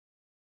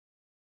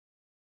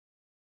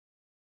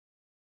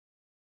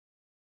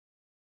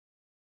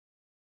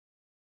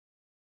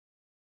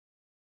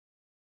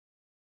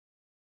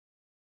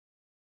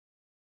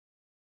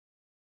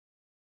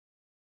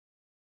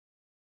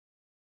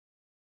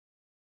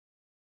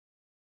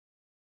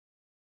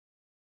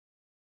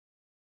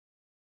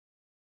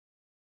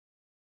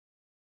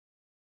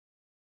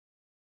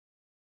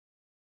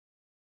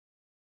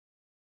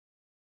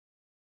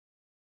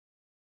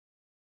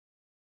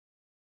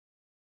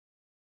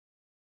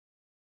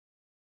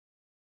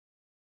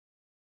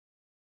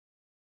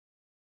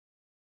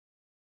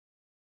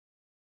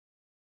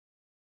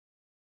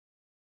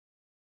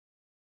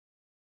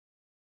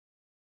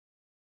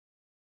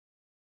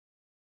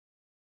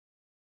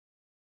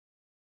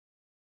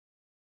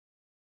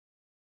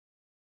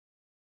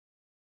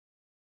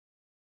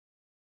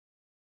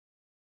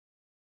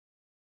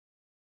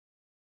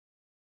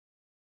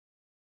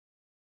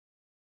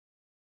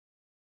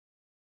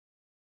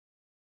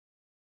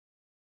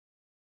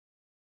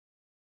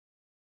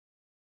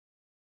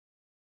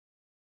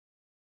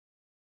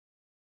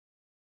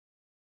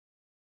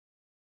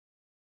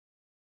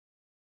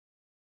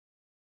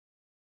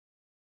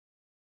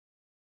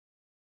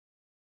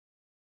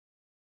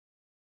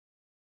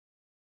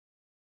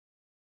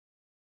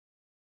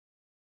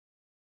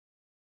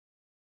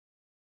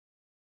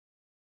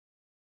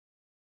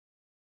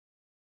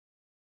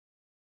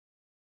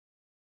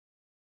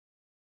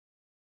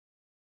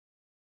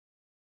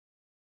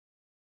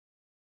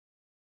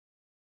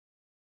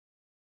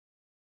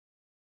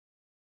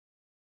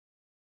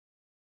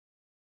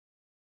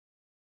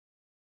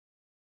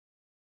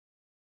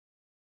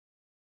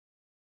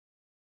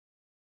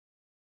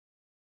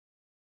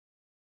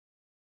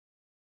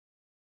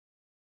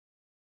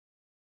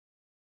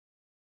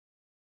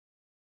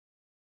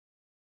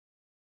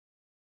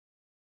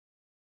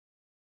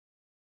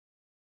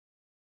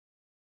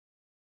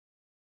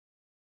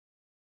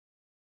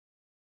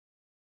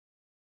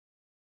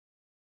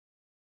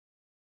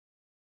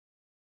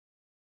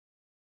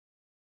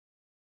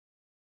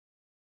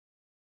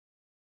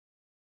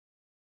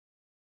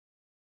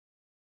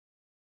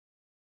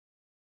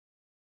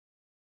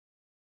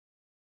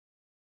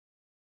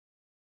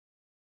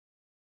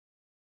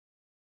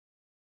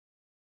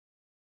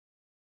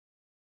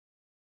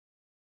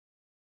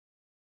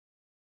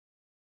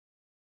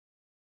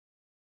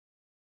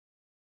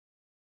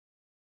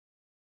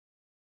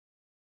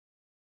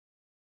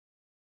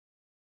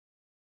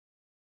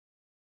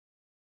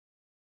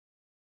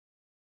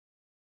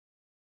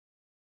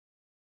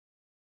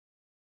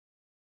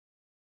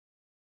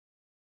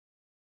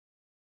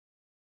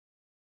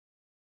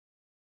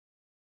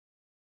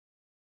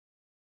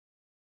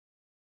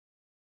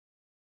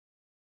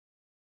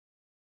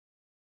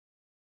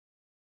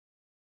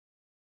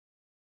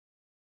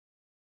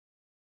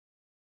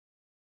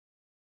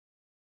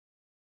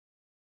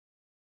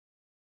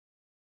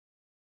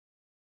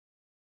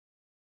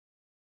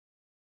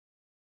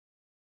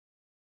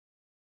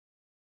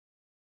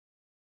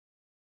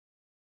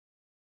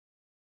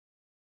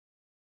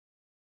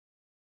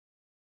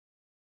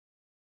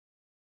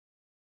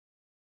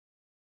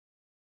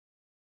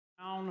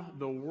around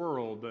the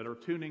world that are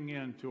tuning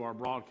in to our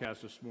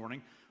broadcast this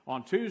morning.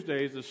 On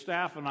Tuesdays, the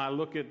staff and I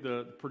look at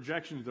the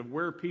projections of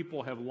where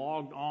people have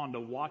logged on to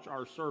watch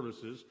our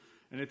services,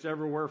 and it's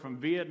everywhere from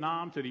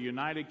Vietnam to the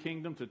United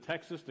Kingdom to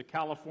Texas to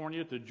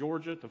California to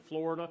Georgia to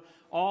Florida,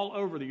 all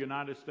over the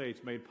United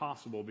States, made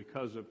possible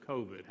because of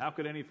COVID. How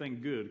could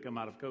anything good come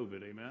out of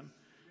COVID, amen?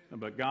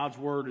 But God's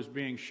Word is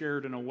being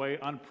shared in a way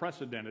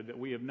unprecedented that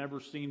we have never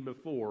seen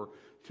before.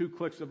 2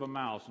 clicks of a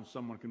mouse and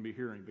someone can be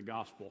hearing the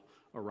gospel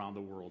around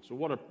the world. So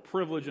what a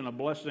privilege and a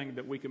blessing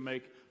that we can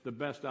make the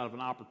best out of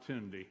an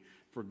opportunity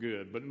for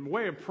good. But in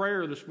way of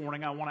prayer this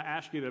morning, I want to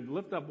ask you to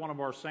lift up one of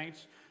our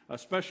saints, a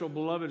special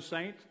beloved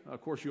saint.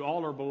 Of course, you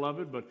all are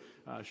beloved, but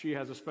she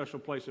has a special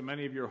place in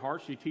many of your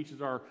hearts. She teaches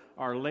our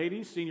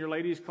ladies, senior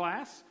ladies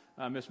class.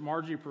 Miss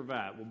Margie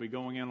Pravat will be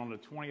going in on the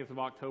 20th of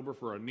October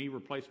for a knee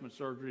replacement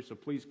surgery, so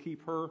please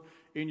keep her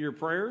in your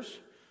prayers.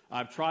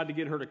 I've tried to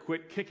get her to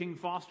quit kicking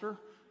Foster,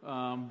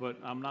 but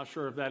I'm not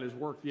sure if that has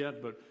worked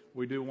yet, but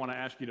we do want to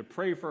ask you to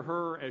pray for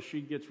her as she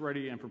gets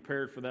ready and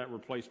prepared for that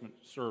replacement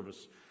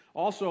service.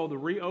 Also, the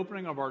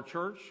reopening of our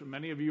church.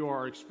 Many of you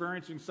are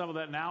experiencing some of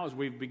that now as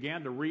we've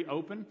began to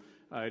reopen.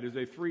 It is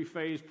a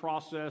 3-phase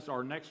process.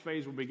 Our next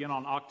phase will begin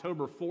on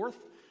October 4th.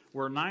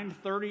 Where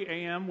 9:30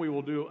 a.m. we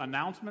will do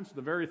announcements.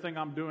 The very thing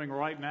I'm doing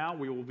right now,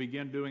 we will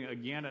begin doing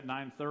again at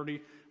 9:30,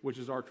 which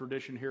is our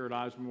tradition here at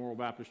Eyes Memorial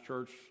Baptist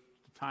Church.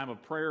 The time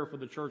of prayer for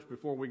the church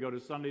before we go to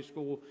Sunday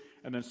school.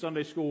 And then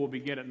Sunday school will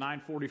begin at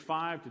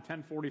 9:45 to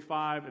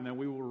 10:45, and then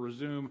we will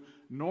resume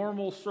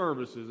normal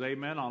services,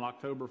 amen, on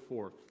October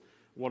 4th.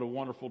 What a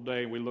wonderful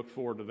day. We look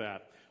forward to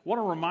that. I want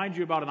to remind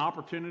you about an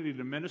opportunity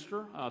to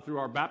minister through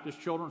our Baptist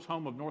Children's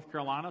Home of North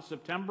Carolina.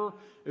 September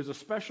is a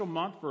special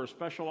month for a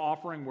special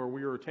offering where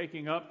we are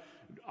taking up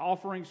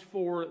offerings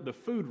for the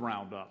food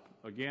roundup.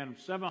 Again,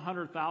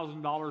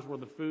 $700,000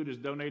 worth of food is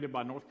donated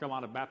by North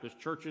Carolina Baptist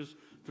churches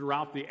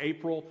throughout the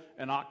April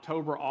and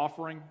October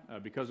offering.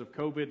 Because of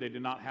COVID, they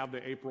did not have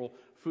the April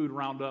food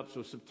roundup.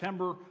 So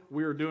September,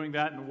 we are doing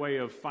that in a way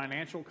of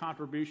financial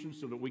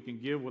contributions so that we can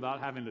give without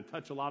having to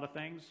touch a lot of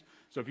things.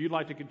 So if you'd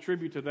like to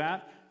contribute to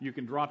that, you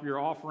can drop your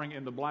offering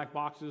in the black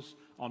boxes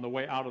on the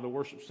way out of the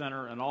worship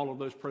center, and all of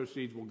those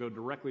proceeds will go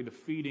directly to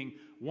feeding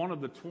one of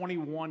the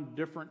 21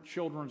 different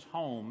children's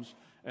homes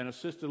and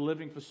assisted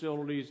living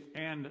facilities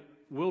and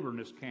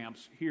wilderness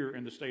camps here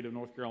in the state of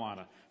North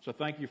Carolina. So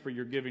thank you for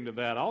your giving to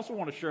that. I also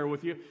want to share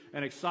with you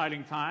an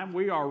exciting time.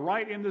 We are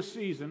right in the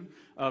season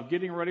of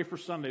getting ready for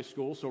Sunday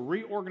school. So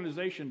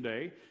Reorganization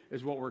Day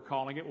is what we're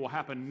calling it. Will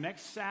happen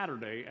next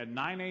Saturday at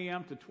 9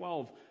 a.m. to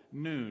 12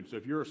 noon. So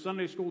if you're a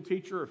Sunday school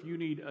teacher, if you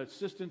need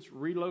assistance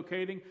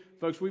relocating,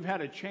 folks, we've had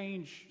to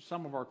change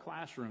some of our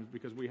classrooms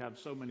because we have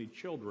so many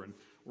children.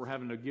 We're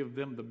having to give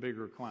them the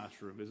bigger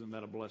classroom. Isn't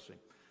that a blessing?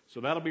 So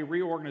that'll be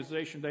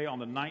Reorganization Day on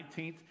the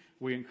 19th.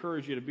 We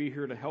encourage you to be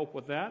here to help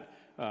with that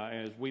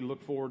as we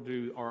look forward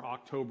to our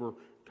October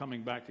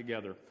coming back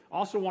together.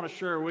 Also want to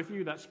share with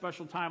you that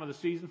special time of the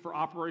season for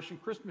Operation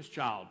Christmas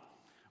Child.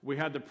 We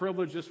had the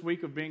privilege this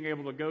week of being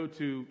able to go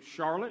to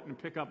Charlotte and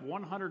pick up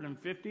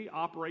 150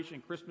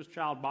 Operation Christmas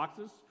Child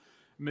boxes.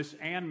 Miss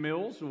Ann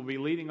Mills will be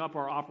leading up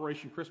our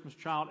Operation Christmas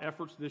Child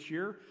efforts this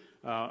year.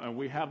 And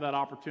we have that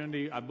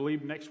opportunity. I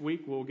believe next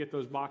week we'll get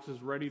those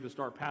boxes ready to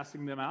start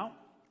passing them out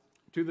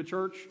to the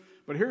church.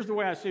 But here's the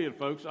way I see it,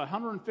 folks.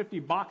 150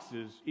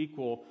 boxes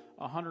equal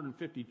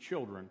 150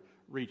 children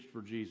reached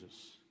for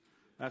Jesus.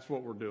 That's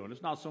what we're doing.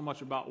 It's not so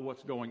much about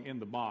what's going in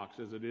the box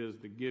as it is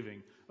the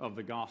giving of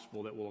the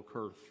gospel that will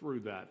occur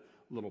through that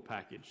little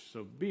package.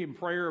 So be in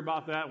prayer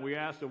about that. We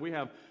ask that we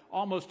have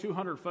almost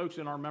 200 folks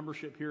in our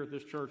membership here at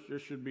this church. There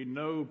should be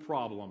no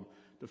problem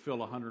to fill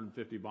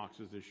 150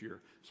 boxes this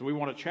year. So we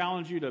want to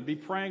challenge you to be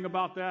praying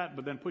about that,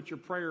 but then put your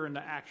prayer into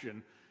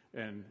action,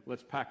 and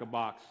let's pack a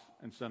box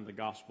and send the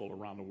gospel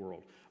around the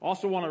world.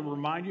 Also want to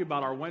remind you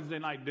about our Wednesday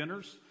night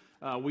dinners.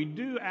 We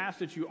do ask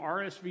that you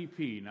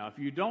RSVP. Now, if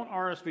you don't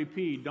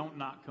RSVP, don't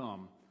not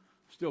come.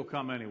 Still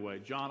come anyway.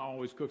 John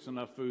always cooks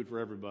enough food for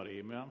everybody,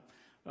 amen?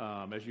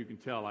 As you can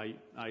tell, I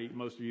eat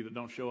most of you that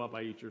don't show up,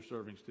 I eat your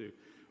servings too.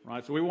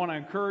 Right, so we want to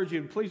encourage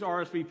you, please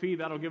RSVP.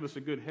 That'll give us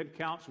a good head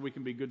count so we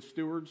can be good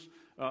stewards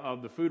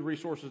of the food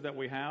resources that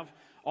we have.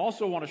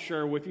 Also want to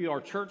share with you,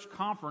 our church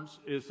conference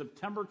is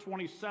September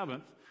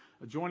 27th.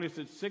 Join us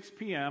at 6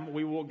 p.m.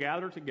 We will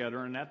gather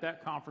together, and at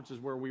that conference is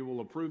where we will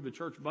approve the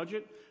church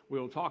budget. We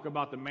will talk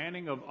about the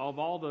manning of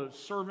all the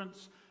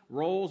servants,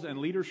 roles, and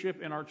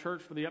leadership in our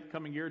church for the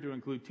upcoming year to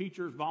include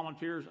teachers,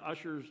 volunteers,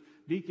 ushers,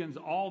 deacons,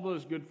 all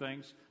those good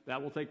things.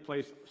 That will take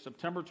place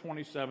September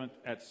 27th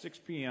at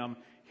 6 p.m.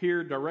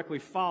 here, directly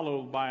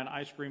followed by an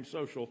ice cream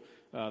social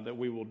that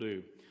we will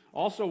do.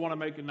 Also want to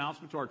make an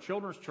announcement to our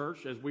children's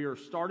church as we are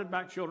started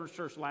back children's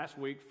church last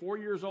week, 4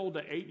 years old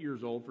to 8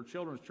 years old for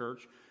children's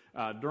church.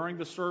 During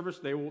the service,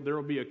 there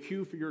will be a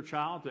queue for your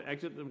child to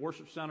exit the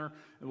worship center,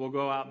 and we'll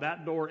go out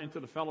that door into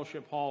the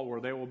fellowship hall where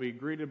they will be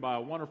greeted by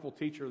a wonderful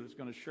teacher that's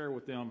going to share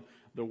with them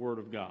the Word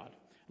of God.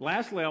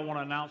 Lastly, I want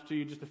to announce to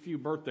you just a few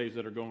birthdays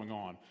that are going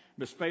on.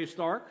 Miss Faye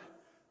Stark,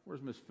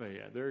 Where's Miss Faye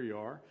at? There you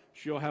are.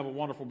 She'll have a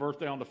wonderful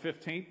birthday on the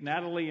 15th.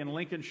 Natalie and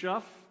Lincoln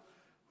Schuff,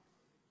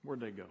 where'd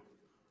they go?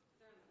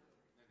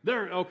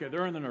 They're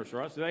in the nursery,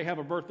 right? So they have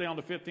a birthday on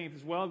the 15th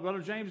as well.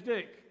 Brother James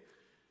Dick,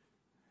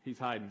 he's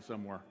hiding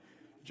somewhere.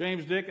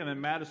 James Dick and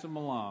then Madison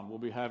Milan will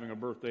be having a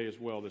birthday as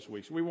well this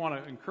week. So we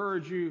want to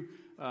encourage you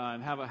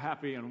and have a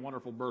happy and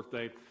wonderful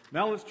birthday.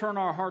 Now let's turn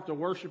our heart to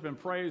worship and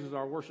praise as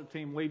our worship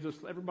team leads us.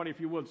 Everybody, if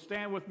you would,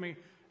 stand with me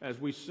as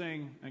we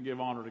sing and give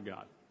honor to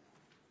God.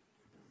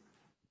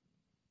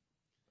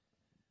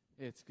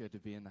 It's good to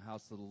be in the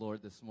house of the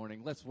Lord this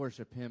morning. Let's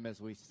worship Him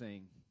as we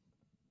sing.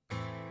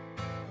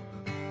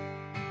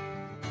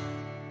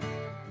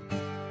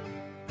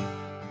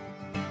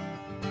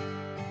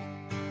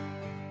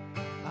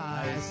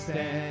 I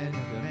stand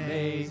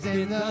amazed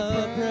in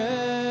the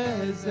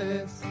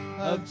presence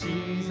of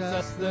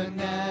Jesus the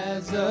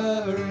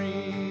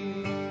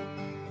Nazarene,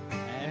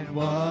 and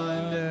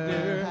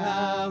wonder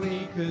how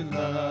He could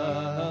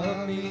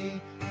love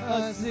me,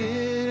 a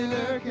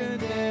sinner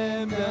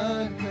condemned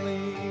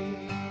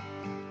unclean,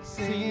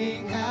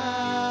 singing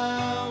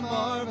how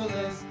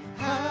marvelous,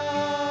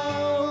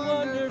 how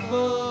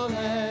wonderful,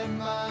 and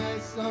my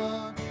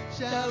song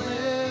shall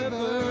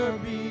ever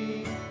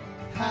be.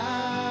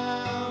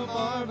 How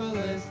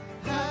marvelous,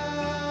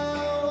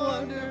 how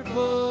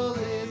wonderful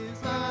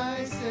is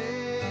my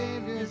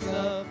Savior's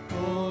love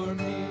for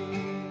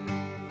me.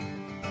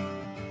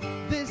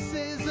 This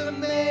is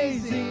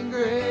amazing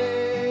grace.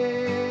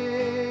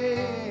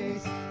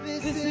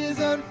 This is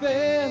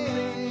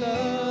unfailing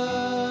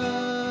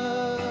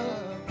love,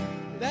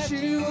 that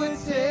you would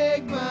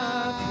take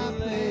my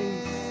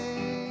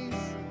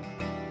place,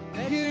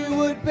 that you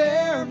would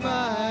bear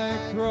my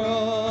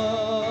cross.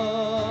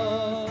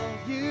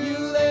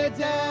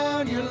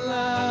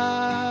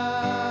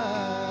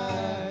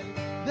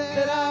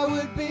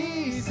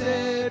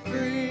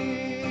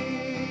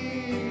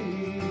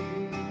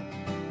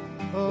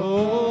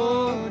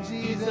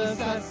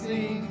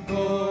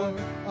 For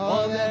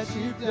all that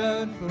you've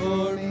done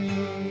for me.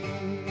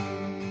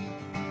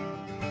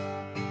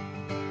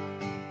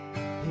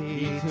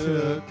 He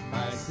took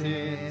my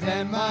sins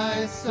and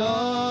my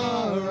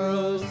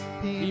sorrows,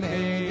 He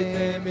made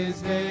them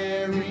His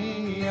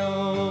very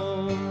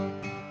own.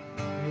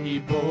 He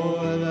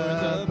bore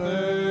the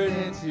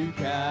burden to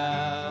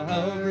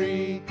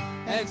Calvary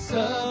and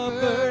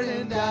suffered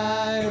and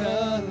died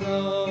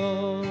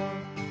alone.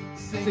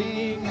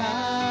 Sing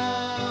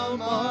how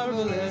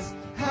marvelous,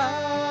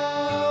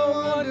 how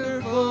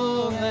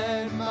wonderful,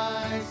 and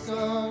my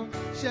song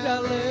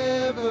shall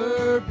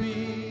ever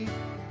be.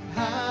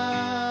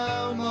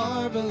 How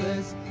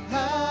marvelous,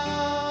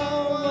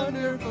 how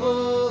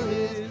wonderful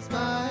is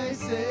my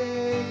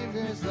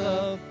Savior's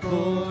love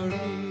for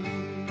me.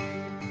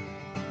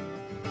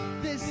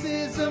 This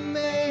is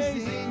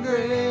amazing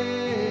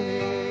grace.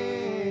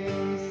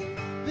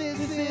 This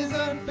is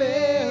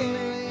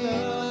unfailing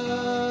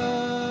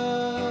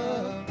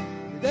love,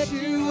 that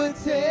you would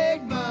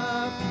take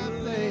my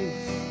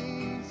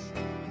place,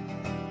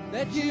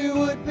 that you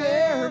would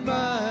bear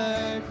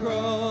my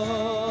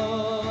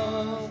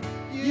cross.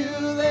 You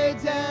lay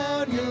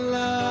down your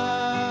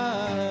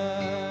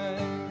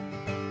life,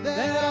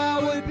 that I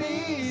would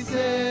be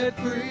set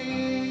free.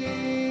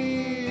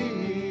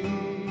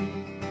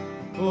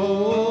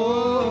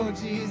 Oh,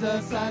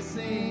 Jesus, I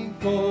sing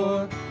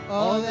for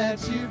all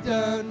that you've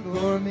done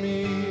for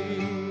me.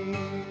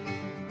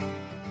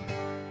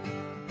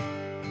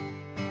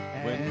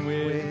 And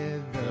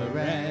with the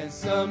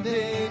ransomed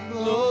in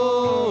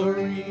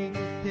glory,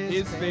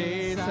 His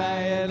face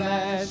I at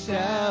last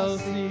shall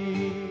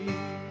see.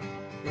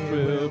 It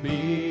will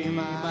be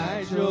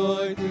my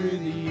joy through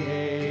the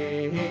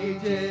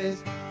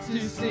ages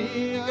to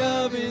sing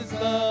of His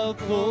love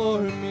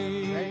for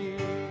me.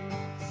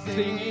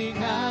 Singing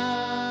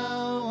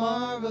how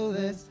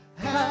marvelous,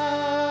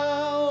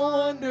 how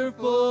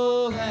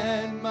wonderful,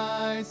 and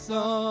my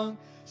song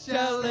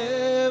shall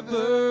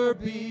ever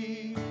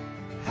be.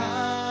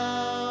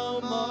 How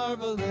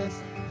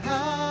marvelous,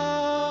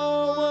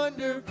 how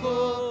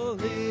wonderful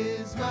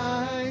is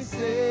my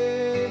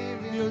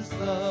Savior's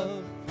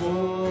love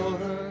for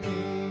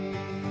me.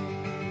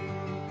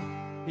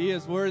 He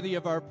is worthy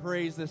of our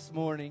praise this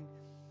morning.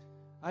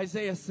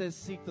 Isaiah says,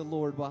 seek the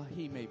Lord while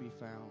He may be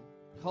found.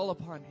 Call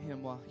upon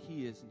Him while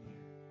He is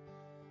near.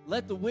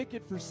 Let the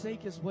wicked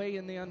forsake his way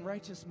and the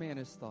unrighteous man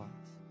his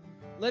thoughts.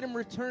 Let him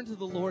return to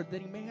the Lord,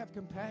 that He may have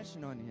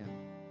compassion on him,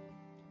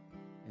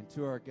 and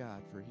to our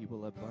God, for He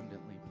will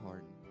abundantly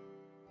pardon.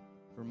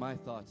 For my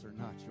thoughts are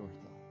not your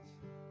thoughts,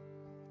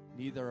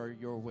 neither are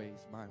your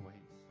ways my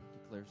ways,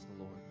 declares the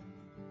Lord.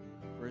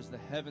 For as the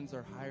heavens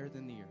are higher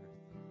than the earth,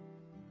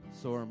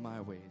 so are my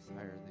ways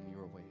higher than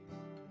your ways,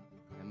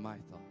 and my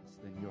thoughts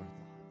than your thoughts.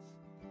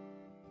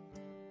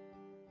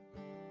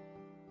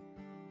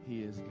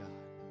 He is God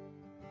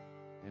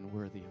and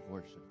worthy of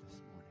worship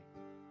this morning.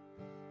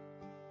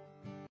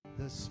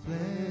 The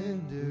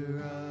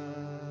splendor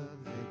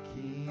of the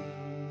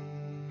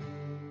King,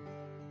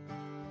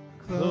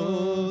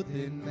 clothed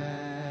in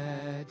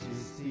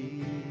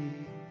majesty,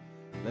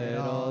 let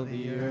all All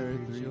the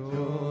earth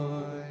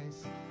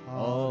rejoice,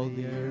 all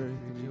the earth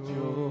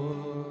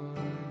rejoice.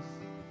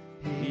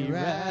 He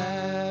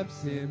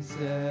wraps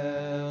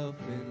himself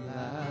in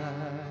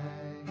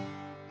light,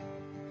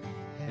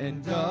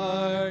 and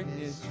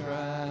darkness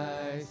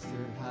tries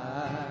to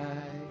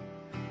hide,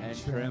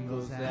 and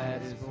trembles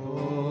at his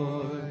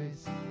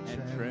voice,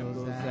 and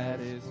trembles at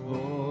his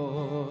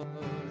voice.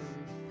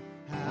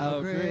 How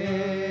great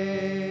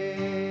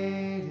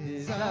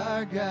is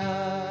our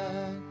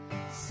God?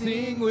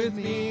 Sing with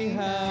me,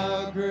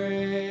 how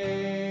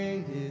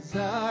great is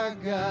our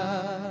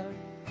God?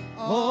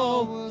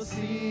 All will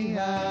see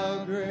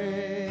how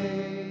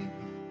great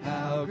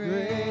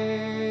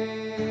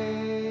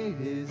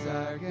is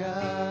our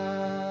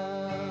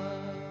God.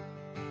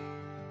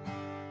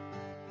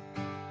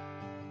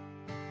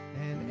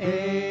 And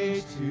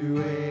age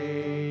to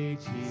age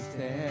he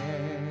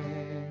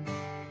stands,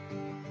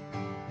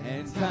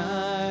 and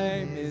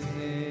time is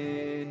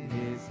in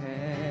his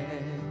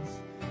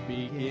hands,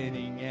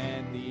 beginning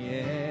and the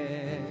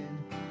end,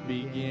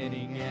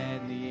 beginning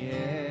and the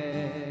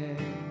end.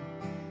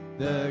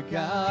 The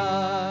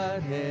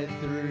Godhead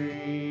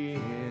three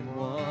in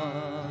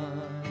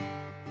one,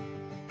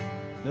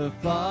 the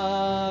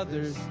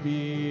Father,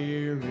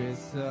 Spirit,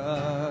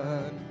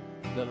 Son,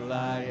 the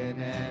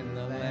Lion and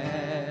the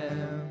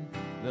Lamb,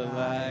 the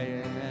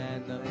Lion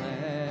and the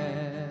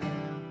Lamb.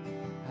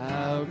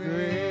 How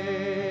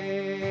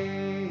great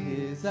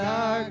is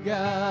our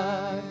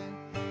God?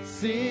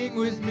 Sing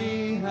with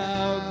me,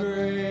 how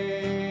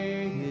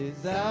great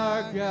is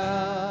our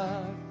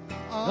God?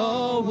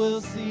 All will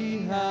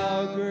see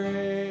how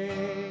great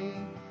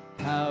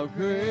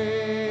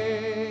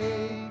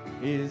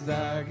is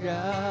our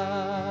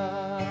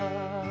God.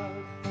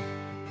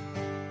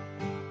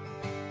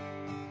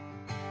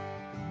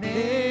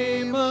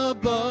 Name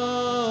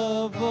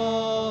above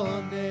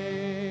all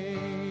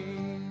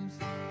names,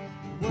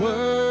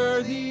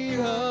 worthy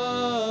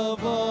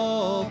of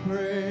all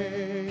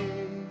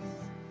praise.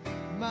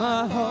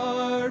 My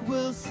heart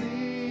will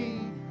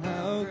sing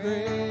how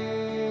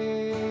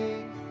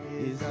great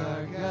is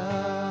our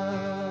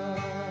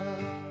God.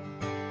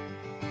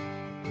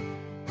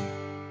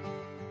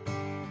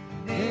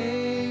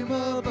 Name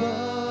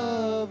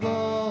above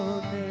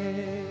all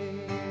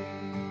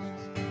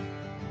names,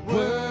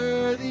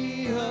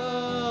 worthy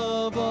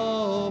of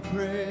all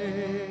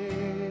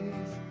praise.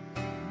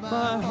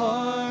 My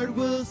heart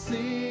will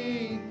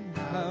sing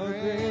how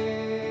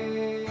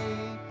great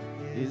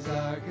is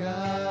our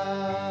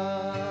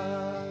God.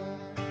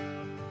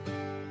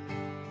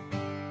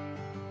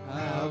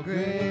 How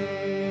great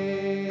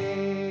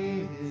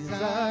is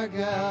our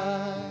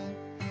God?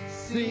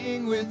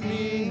 Sing with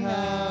me,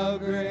 how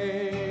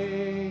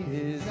great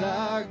is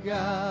our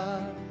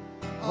God?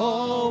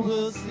 All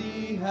will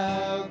see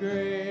how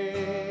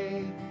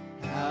great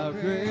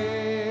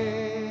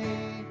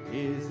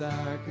is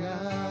our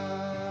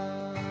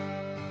God.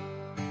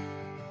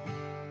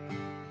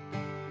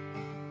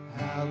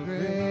 How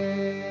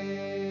great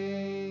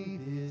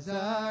is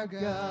our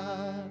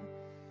God?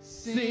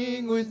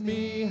 Sing with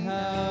me,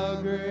 how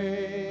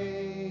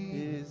great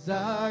is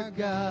our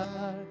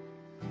God?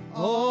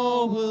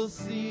 All will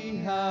see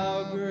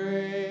how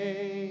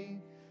great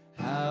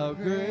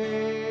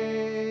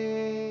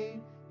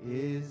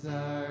is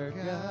our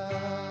God.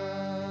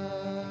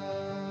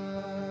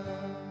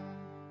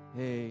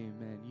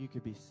 Amen. You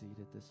could be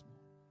seated this morning.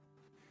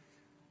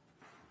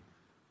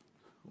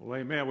 Well,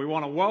 amen. We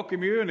want to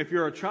welcome you, and if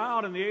you're a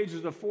child in the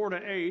ages of 4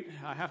 to 8,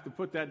 I have to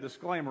put that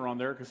disclaimer on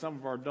there because some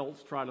of our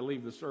adults try to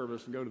leave the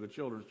service and go to the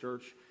children's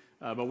church.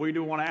 But we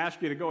do want to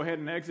ask you to go ahead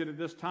and exit at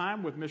this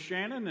time with Miss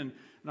Shannon and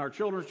our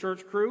children's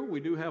church crew. We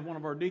do have one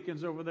of our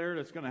deacons over there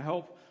that's going to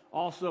help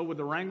also with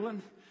the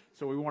wrangling.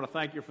 So we want to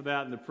thank you for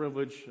that and the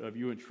privilege of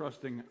you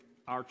entrusting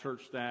our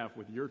church staff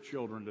with your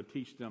children to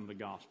teach them the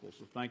gospel.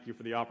 So thank you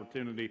for the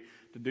opportunity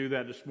to do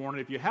that this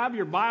morning. If you have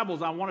your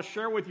Bibles, I want to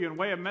share with you in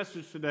way of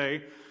message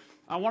today.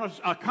 I want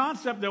a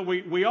concept that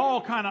we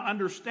all kind of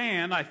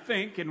understand, I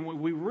think, and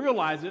we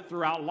realize it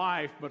throughout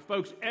life. But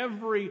folks,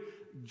 every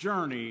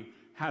journey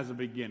has a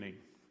beginning.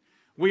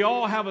 We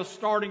all have a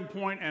starting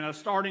point and a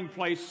starting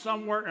place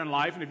somewhere in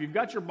life. And if you've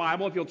got your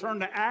Bible, if you'll turn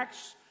to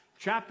Acts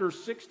chapter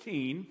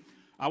 16,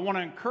 I want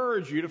to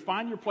encourage you to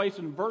find your place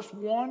in verse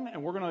 1,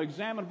 and we're going to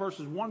examine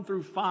verses 1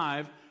 through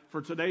 5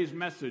 for today's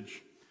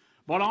message.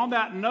 But on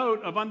that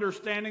note of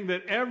understanding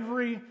that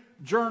every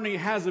journey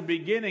has a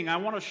beginning, I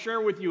want to share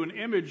with you an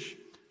image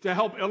to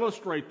help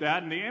illustrate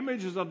that. And the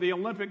image is of the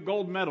Olympic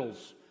gold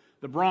medals,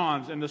 the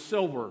bronze and the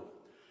silver.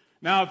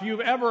 Now, if you've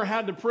ever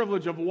had the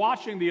privilege of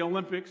watching the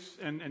Olympics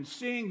and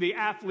seeing the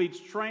athletes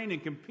train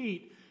and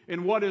compete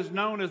in what is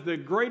known as the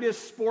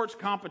greatest sports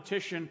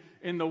competition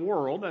in the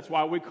world, that's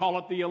why we call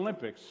it the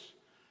Olympics,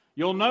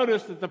 you'll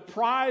notice that the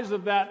prize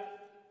of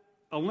that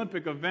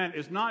Olympic event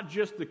is not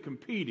just the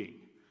competing.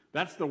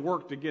 That's the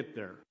work to get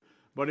there.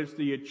 But it's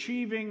the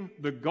achieving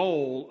the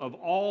goal of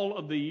all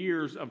of the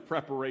years of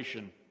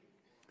preparation.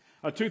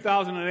 A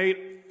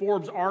 2008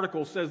 Forbes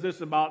article says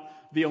this about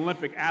the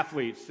Olympic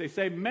athletes. They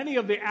say many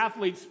of the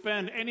athletes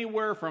spend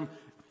anywhere from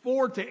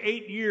 4 to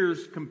 8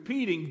 years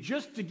competing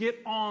just to get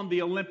on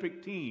the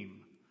Olympic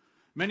team.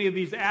 Many of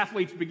these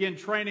athletes begin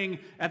training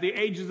at the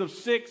ages of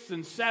 6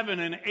 and 7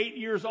 and 8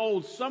 years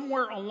old.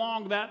 Somewhere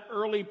along that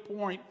early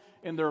point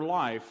in their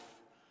life,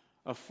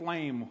 a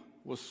flame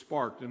was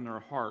sparked in their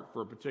heart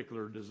for a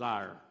particular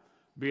desire.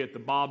 Be it the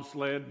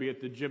bobsled, be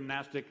it the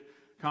gymnastic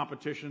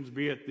competitions,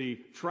 be it the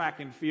track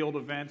and field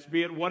events,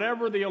 be it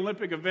whatever the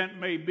Olympic event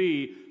may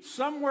be,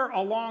 somewhere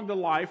along the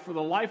life, for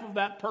the life of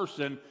that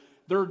person,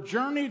 their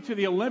journey to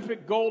the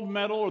Olympic gold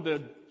medal or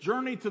the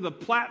journey to the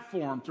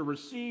platform to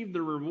receive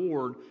the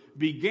reward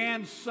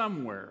began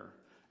somewhere,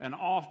 and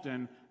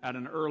often at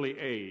an early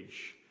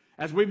age.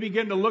 As we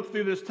begin to look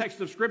through this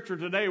text of Scripture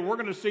today, we're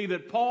going to see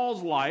that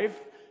Paul's life,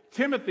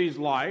 Timothy's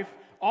life,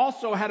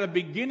 also had a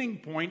beginning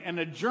point and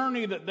a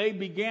journey that they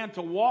began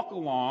to walk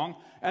along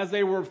as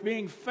they were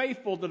being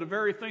faithful to the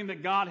very thing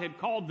that God had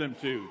called them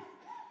to.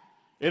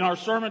 In our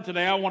sermon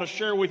today, I want to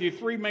share with you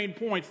 3 main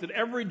points: that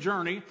every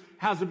journey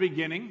has a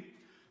beginning,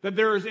 that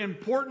there is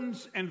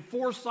importance and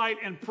foresight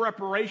and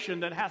preparation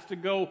that has to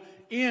go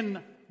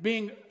in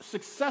being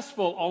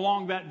successful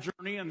along that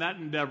journey and that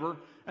endeavor,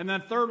 and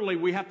then thirdly,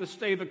 we have to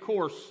stay the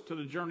course to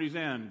the journey's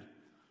end.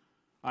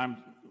 I'm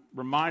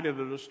reminded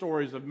of the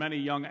stories of many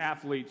young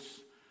athletes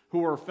who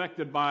were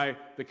affected by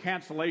the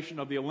cancellation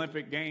of the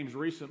Olympic Games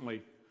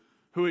recently,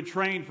 who had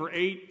trained for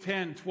 8,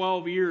 10,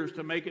 12 years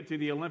to make it to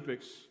the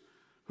Olympics,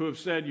 who have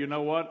said, you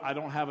know what, I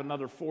don't have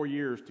another 4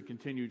 years to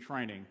continue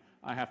training.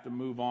 I have to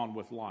move on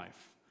with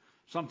life.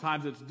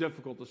 Sometimes it's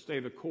difficult to stay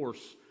the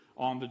course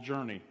on the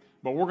journey.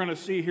 But we're going to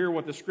see here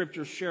what the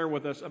Scriptures share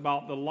with us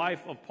about the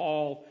life of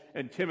Paul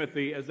and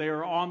Timothy as they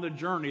are on the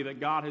journey that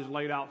God has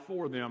laid out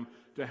for them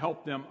to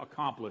help them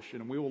accomplish.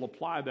 And we will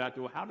apply that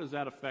to how does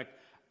that affect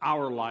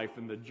our life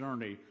and the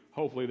journey,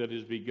 hopefully, that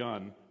is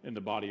begun in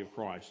the body of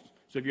Christ.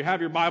 So if you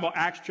have your Bible,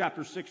 Acts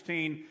chapter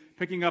 16,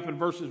 picking up in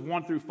verses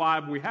 1 through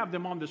 5, we have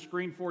them on the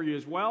screen for you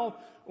as well.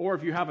 Or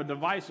if you have a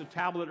device, a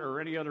tablet, or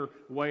any other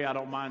way, I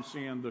don't mind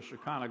seeing the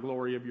Shekinah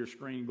glory of your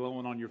screen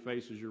glowing on your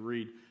face as you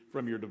read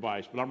from your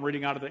device. But I'm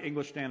reading out of the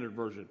English Standard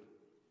Version.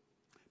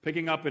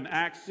 Picking up in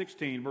Acts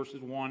 16,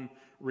 verses 1,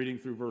 reading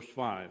through verse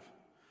 5.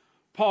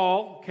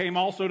 Paul came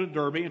also to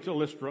Derbe and to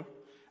Lystra.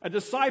 A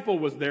disciple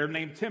was there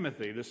named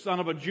Timothy, the son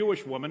of a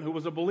Jewish woman who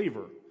was a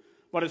believer,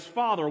 but his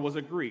father was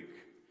a Greek.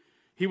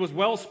 He was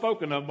well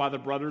spoken of by the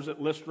brothers at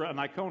Lystra and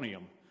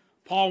Iconium.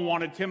 Paul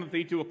wanted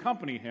Timothy to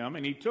accompany him,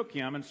 and he took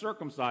him and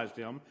circumcised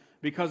him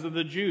because of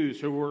the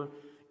Jews who were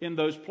in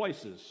those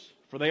places,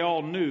 for they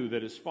all knew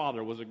that his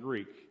father was a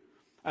Greek.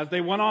 As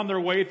they went on their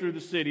way through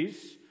the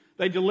cities,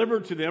 they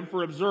delivered to them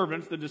for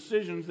observance the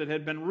decisions that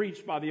had been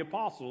reached by the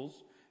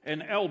apostles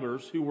and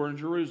elders who were in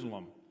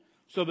Jerusalem.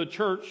 So the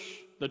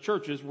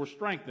churches were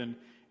strengthened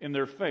in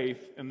their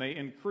faith, and they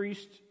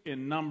increased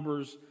in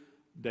numbers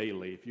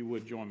daily. If you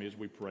would join me as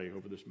we pray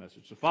over this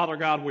message. So Father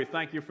God, we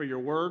thank you for your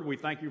word. We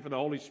thank you for the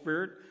Holy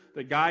Spirit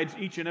that guides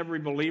each and every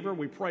believer.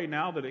 We pray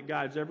now that it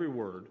guides every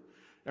word,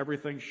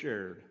 everything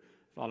shared.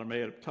 Father,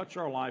 may it touch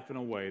our life in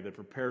a way that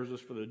prepares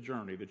us for the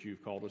journey that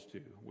you've called us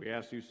to. We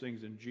ask these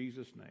things in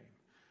Jesus'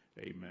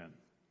 name. Amen.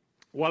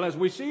 Well, as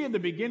we see in the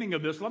beginning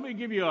of this, let me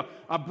give you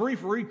a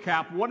brief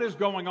recap what is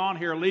going on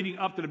here leading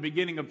up to the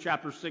beginning of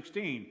chapter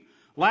 16.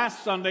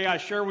 Last Sunday, I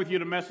shared with you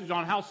the message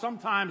on how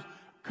sometimes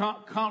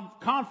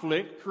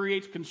conflict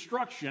creates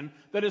construction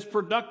that is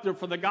productive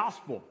for the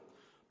gospel.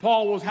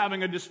 Paul was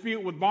having a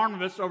dispute with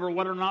Barnabas over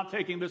whether or not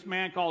taking this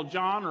man called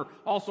John, or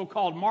also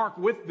called Mark,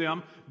 with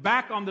them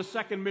back on the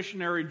second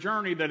missionary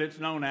journey that it's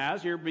known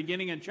as, here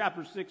beginning in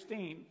chapter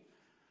 16,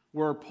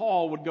 where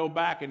Paul would go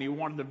back and he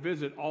wanted to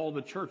visit all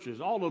the churches,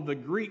 all of the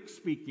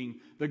Greek-speaking,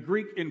 the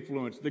Greek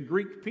influence, the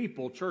Greek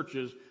people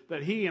churches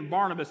that he and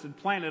Barnabas had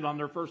planted on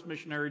their first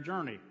missionary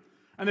journey.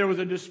 And there was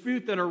a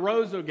dispute that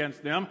arose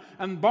against them,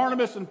 and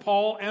Barnabas and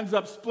Paul ends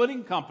up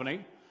splitting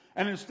company.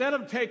 And instead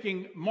of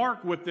taking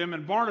Mark with them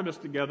and Barnabas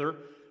together,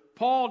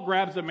 Paul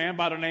grabs a man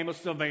by the name of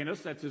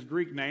Silvanus, that's his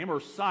Greek name, or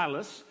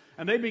Silas,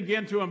 and they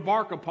begin to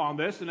embark upon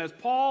this. And as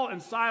Paul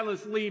and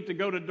Silas leave to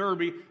go to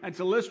Derbe and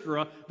to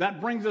Lystra,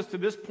 that brings us to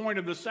this point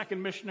of the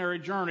second missionary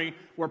journey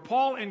where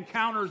Paul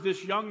encounters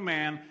this young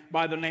man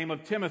by the name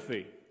of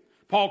Timothy.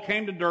 Paul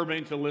came to Derbe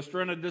and to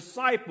Lystra, and a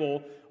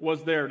disciple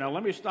was there. Now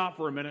let me stop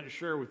for a minute and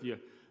share with you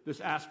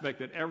this aspect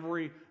that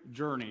every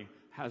journey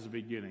has a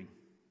beginning.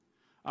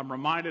 I'm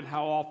reminded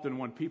how often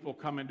when people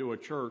come into a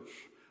church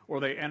or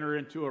they enter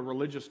into a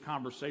religious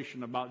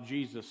conversation about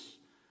Jesus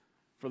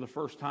for the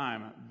first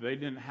time, they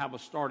didn't have a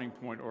starting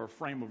point or a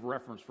frame of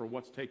reference for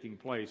what's taking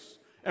place.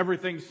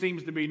 Everything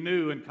seems to be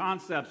new and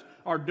concepts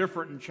are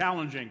different and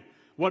challenging.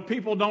 What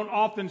people don't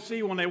often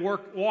see when they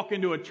walk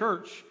into a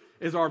church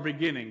is our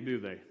beginning, do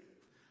they?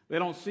 They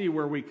don't see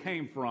where we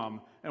came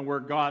from and where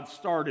God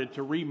started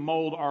to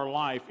remold our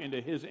life into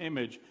His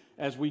image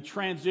as we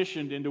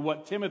transitioned into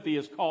what Timothy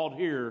is called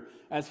here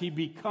as he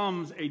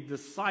becomes a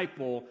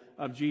disciple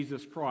of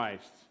Jesus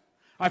Christ.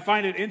 I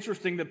find it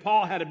interesting that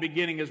Paul had a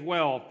beginning as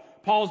well.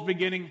 Paul's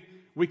beginning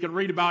we can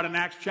read about in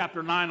Acts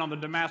chapter 9 on the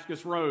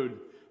Damascus Road.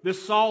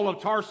 This Saul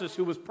of Tarsus,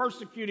 who was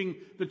persecuting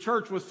the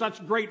church with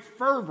such great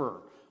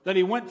fervor that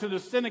he went to the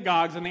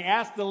synagogues and he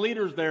asked the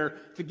leaders there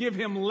to give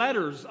him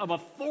letters of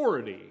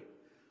authority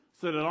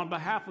so that on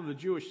behalf of the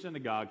Jewish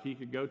synagogue he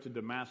could go to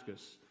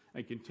Damascus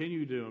and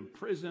continue to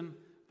imprison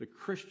the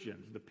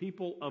Christians, the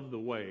people of the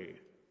way,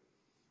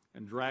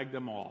 and drag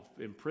them off,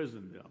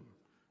 imprison them.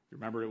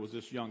 Remember, it was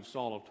this young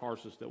Saul of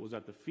Tarsus that was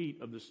at the feet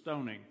of the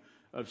stoning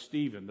of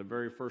Stephen, the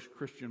very first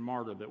Christian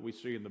martyr that we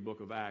see in the book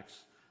of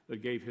Acts,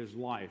 that gave his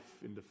life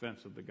in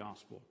defense of the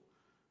gospel.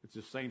 It's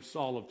the same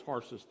Saul of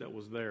Tarsus that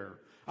was there.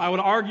 I would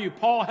argue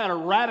Paul had a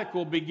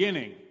radical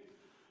beginning.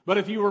 But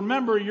if you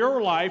remember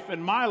your life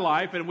and my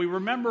life, and we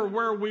remember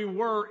where we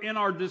were in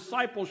our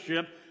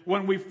discipleship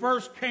when we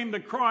first came to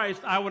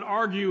Christ, I would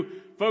argue,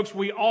 folks,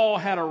 we all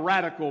had a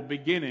radical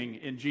beginning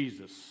in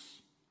Jesus.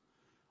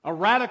 A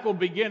radical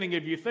beginning,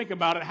 if you think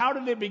about it. How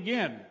did it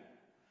begin?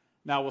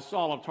 Now, with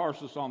Saul of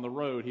Tarsus on the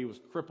road, he was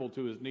crippled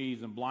to his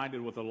knees and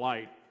blinded with a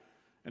light.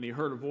 And he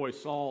heard a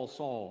voice, "Saul,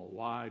 Saul,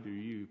 why do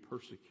you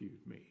persecute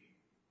me?"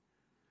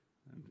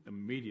 And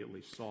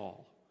immediately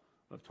Saul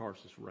of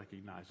Tarsus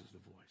recognizes the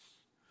voice.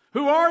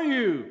 "Who are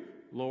you,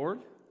 Lord?"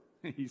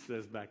 He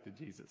says back to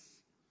Jesus,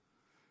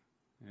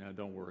 "Yeah,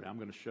 don't worry, I'm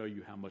going to show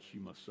you how much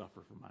you must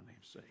suffer for my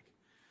name's sake."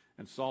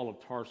 And Saul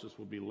of Tarsus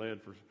would be led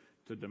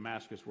to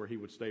Damascus, where he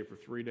would stay for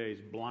 3 days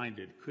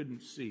blinded,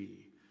 couldn't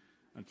see,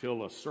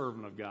 until a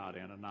servant of God,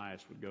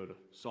 Ananias, would go to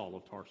Saul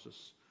of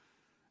Tarsus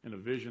in a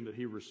vision that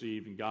he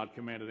received, and God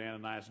commanded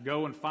Ananias,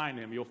 "Go and find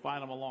him. You'll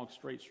find him along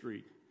Straight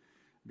Street.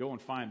 Go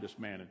and find this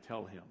man and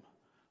tell him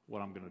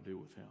what I'm going to do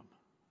with him."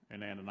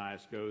 And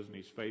Ananias goes, and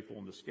he's faithful.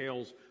 And the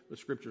scales, the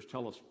scriptures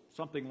tell us,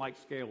 something like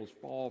scales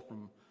fall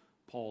from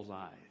Paul's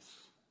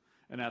eyes.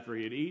 And after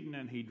he had eaten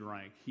and he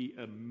drank, he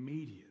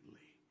immediately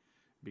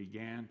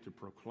began to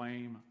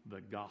proclaim the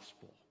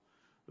gospel.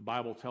 The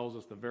Bible tells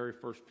us the very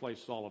first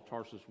place Saul of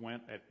Tarsus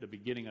went at the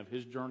beginning of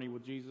his journey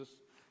with Jesus,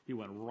 he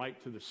went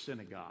right to the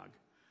synagogue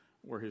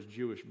where his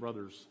Jewish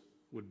brothers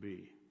would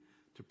be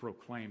to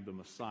proclaim the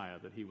Messiah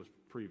that he was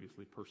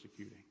previously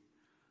persecuting.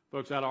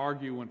 Folks, I'd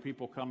argue when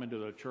people come into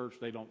the church,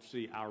 they don't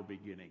see our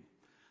beginning.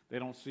 They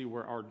don't see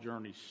where our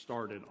journey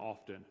started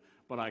often.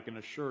 But I can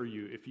assure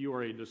you, if you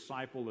are a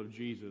disciple of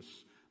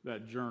Jesus,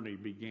 that journey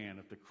began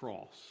at the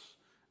cross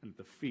and at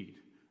the feet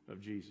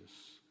of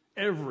Jesus.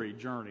 Every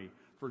journey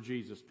for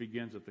Jesus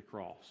begins at the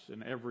cross,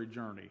 and every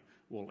journey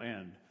will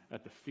end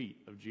at the feet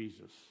of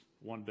Jesus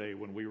one day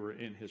when we were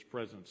in his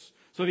presence.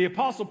 So the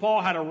Apostle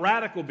Paul had a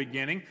radical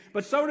beginning,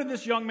 but so did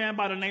this young man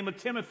by the name of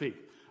Timothy.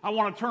 I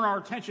want to turn our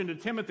attention to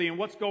Timothy and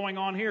what's going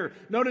on here.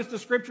 Notice the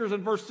scriptures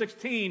in verse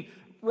 16,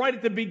 right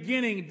at the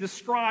beginning,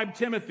 describe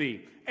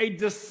Timothy. A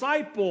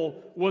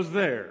disciple was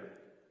there.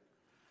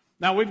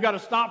 Now, we've got to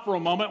stop for a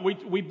moment.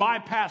 We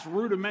bypass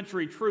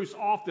rudimentary truths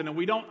often, and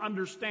we don't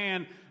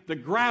understand the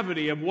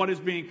gravity of what is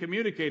being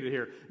communicated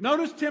here.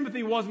 Notice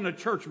Timothy wasn't a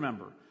church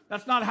member.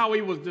 That's not how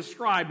he was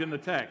described in the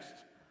text.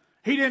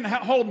 He didn't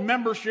hold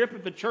membership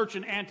at the church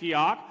in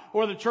Antioch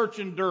or the church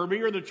in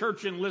Derbe or the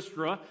church in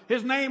Lystra.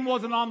 His name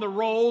wasn't on the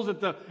rolls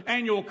at the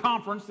annual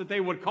conference that they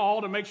would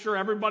call to make sure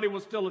everybody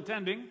was still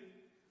attending.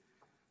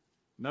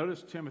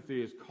 Notice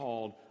Timothy is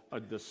called a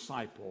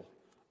disciple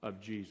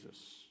of Jesus.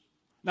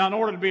 Now, in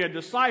order to be a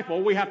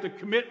disciple, we have to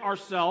commit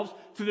ourselves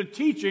to the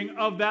teaching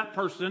of that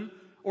person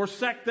or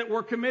sect that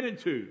we're committed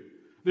to.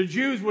 The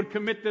Jews would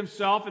commit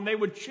themselves and they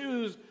would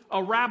choose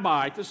a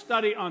rabbi to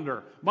study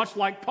under, much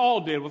like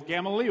Paul did with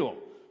Gamaliel,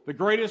 the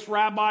greatest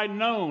rabbi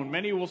known.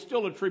 Many will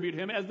still attribute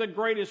him as the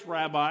greatest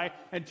rabbi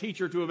and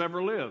teacher to have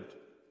ever lived.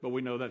 But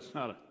we know that's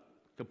not a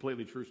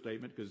completely true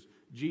statement, because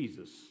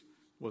Jesus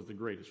was the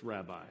greatest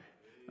rabbi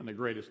and the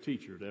greatest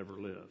teacher to ever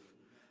live.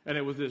 And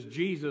it was this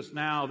Jesus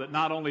now that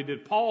not only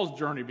did Paul's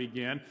journey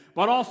begin,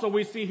 but also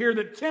we see here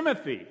that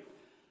Timothy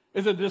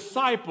is a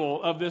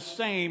disciple of this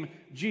same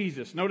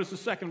Jesus. Notice the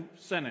second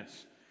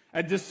sentence.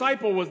 A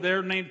disciple was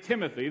there named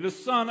Timothy, the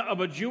son of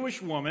a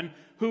Jewish woman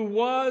who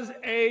was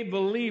a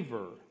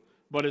believer,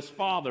 but his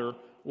father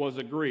was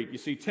a Greek. You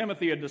see,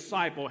 Timothy, a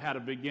disciple, had a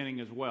beginning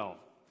as well.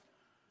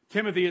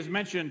 Timothy is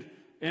mentioned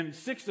in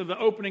 6 of the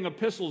opening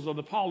epistles of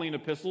the Pauline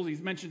epistles.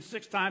 He's mentioned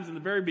 6 times in the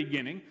very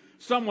beginning.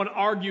 Some would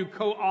argue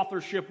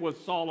co-authorship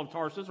with Saul of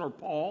Tarsus or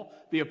Paul,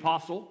 the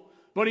apostle.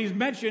 But he's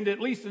mentioned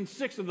at least in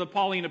 6 of the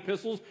Pauline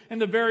epistles in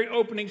the very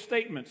opening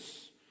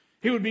statements.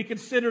 He would be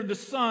considered the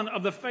son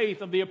of the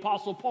faith of the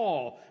apostle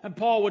Paul. And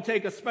Paul would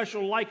take a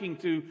special liking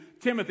to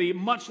Timothy,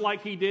 much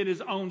like he did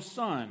his own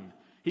son.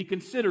 He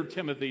considered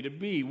Timothy to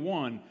be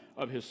one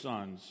of his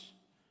sons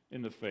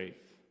in the faith.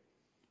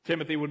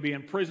 Timothy would be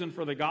in prison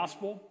for the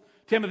gospel.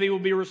 Timothy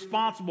would be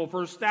responsible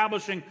for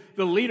establishing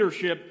the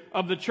leadership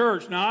of the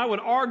church. Now, I would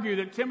argue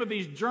that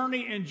Timothy's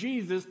journey in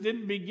Jesus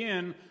didn't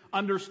begin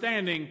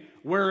understanding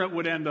where it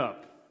would end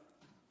up.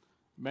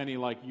 Many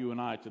like you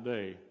and I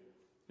today,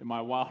 in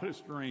my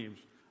wildest dreams,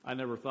 I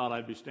never thought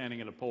I'd be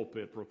standing in a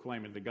pulpit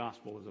proclaiming the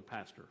gospel as a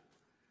pastor.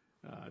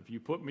 If you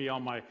put me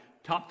on my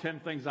top 10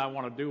 things I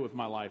want to do with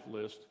my life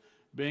list,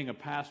 being a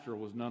pastor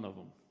was none of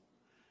them.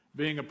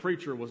 Being a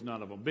preacher was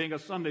none of them. Being a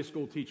Sunday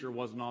school teacher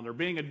wasn't on there.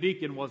 Being a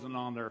deacon wasn't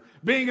on there.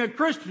 Being a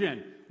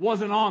Christian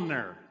wasn't on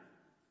there.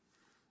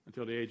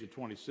 Until the age of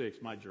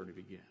 26, my journey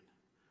began,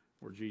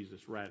 where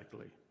Jesus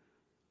radically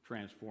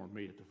transformed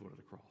me at the foot of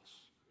the cross,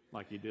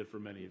 like he did for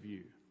many of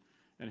you.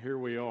 And here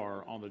we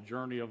are on the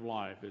journey of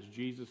life as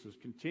Jesus is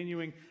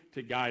continuing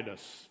to guide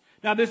us.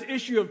 Now, this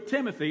issue of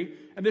Timothy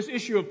and this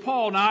issue of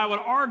Paul, now I would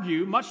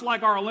argue, much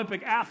like our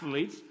Olympic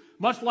athletes,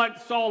 much like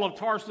Saul of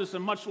Tarsus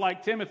and much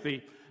like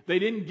Timothy, they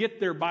didn't get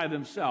there by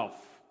themselves.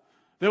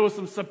 There was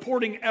some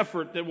supporting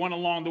effort that went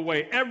along the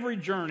way. Every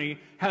journey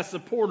has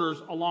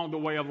supporters along the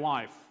way of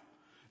life.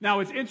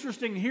 Now, it's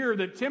interesting here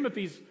that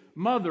Timothy's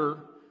mother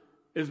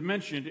is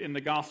mentioned in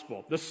the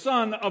gospel. The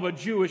son of a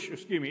Jewish,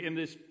 in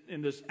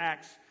this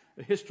Acts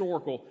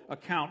historical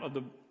account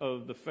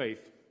of the faith.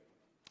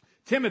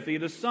 Timothy,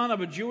 the son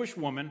of a Jewish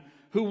woman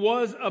who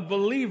was a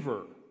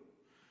believer.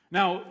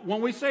 Now,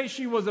 when we say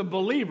she was a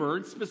believer,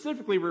 it's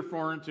specifically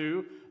referring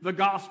to the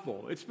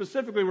gospel. It's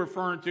specifically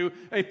referring to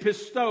a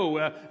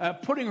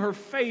pisto, putting her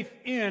faith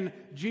in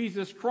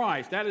Jesus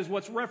Christ. That is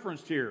what's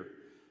referenced here.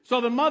 So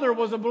the mother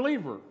was a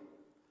believer.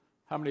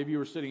 How many of you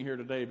are sitting here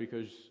today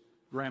because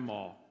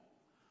grandma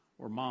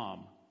or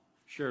mom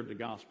shared the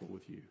gospel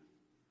with you,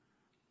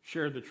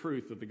 shared the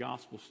truth of the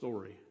gospel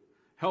story,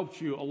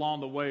 helped you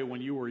along the way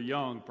when you were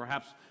young,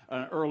 perhaps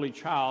an early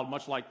child,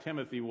 much like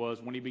Timothy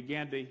was, when he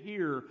began to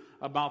hear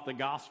about the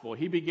gospel.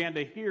 He began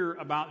to hear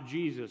about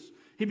Jesus.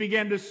 He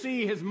began to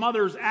see his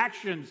mother's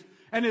actions,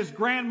 and his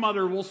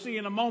grandmother, we'll see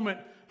in a moment,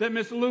 that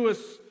Miss Lewis,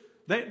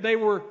 they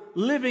were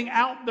living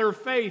out their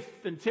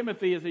faith, and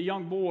Timothy, as a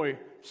young boy,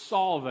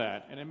 saw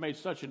that, and it made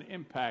such an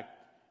impact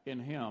in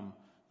him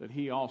that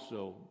he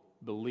also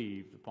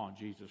believed upon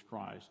Jesus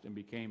Christ and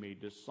became a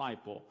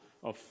disciple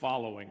of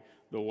following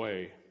the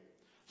way.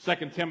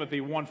 2 Timothy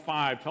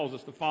 1:5 tells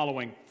us the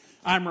following.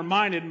 I'm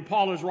reminded, and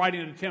Paul is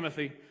writing to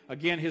Timothy,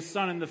 again, his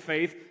son in the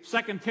faith.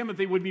 2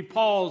 Timothy would be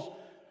Paul's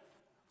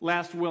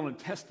last will and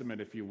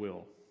testament, if you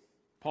will.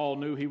 Paul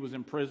knew he was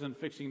in prison,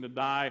 fixing to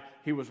die.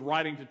 He was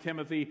writing to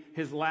Timothy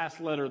his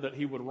last letter that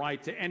he would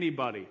write to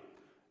anybody.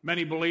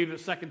 Many believe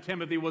that 2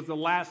 Timothy was the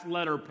last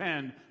letter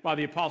penned by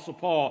the Apostle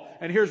Paul.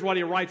 And here's what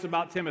he writes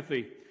about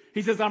Timothy.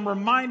 He says, I'm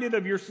reminded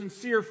of your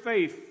sincere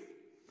faith,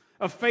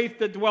 a faith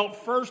that dwelt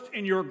first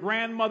in your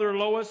grandmother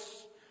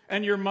Lois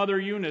and your mother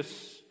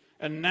Eunice,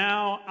 and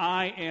now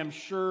I am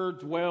sure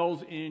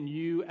dwells in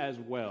you as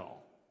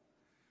well.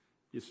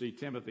 You see,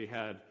 Timothy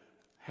had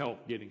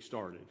help getting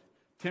started.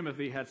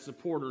 Timothy had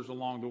supporters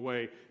along the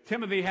way.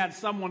 Timothy had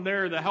someone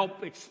there to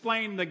help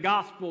explain the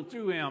gospel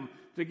to him,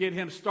 to get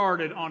him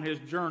started on his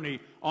journey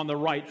on the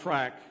right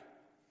track.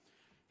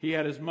 He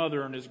had his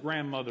mother and his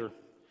grandmother.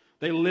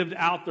 They lived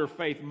out their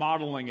faith,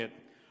 modeling it.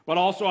 But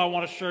also I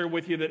want to share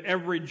with you that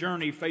every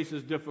journey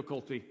faces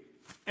difficulty.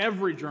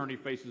 Every journey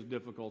faces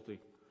difficulty.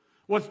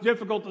 What's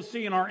difficult to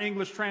see in our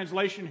English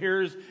translation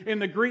here is in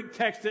the Greek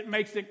text, it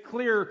makes it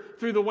clear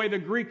through the way the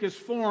Greek is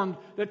formed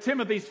that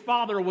Timothy's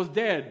father was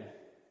dead,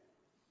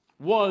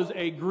 was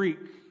a Greek.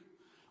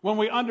 When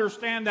we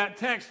understand that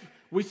text,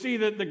 we see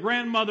that the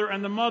grandmother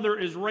and the mother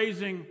is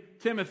raising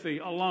Timothy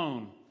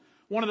alone.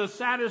 One of the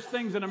saddest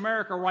things in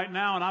America right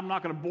now, and I'm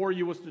not going to bore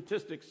you with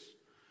statistics,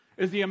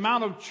 is the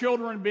amount of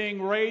children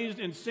being raised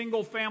in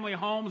single-family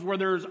homes where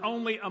there is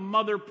only a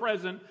mother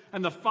present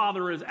and the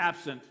father is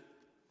absent.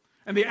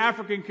 And the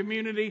African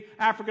community,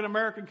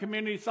 African-American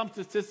community, some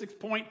statistics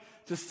point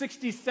to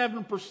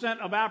 67%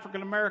 of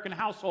African-American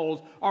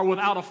households are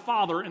without a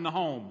father in the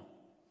home.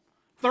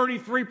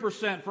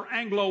 33% for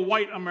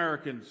Anglo-white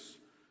Americans.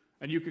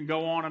 And you can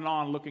go on and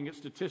on looking at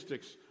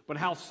statistics, but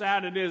how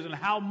sad it is and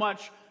how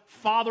much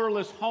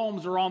fatherless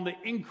homes are on the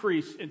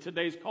increase in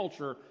today's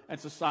culture and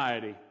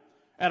society.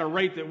 At a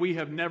rate that we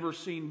have never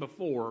seen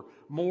before,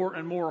 more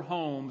and more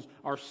homes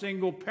are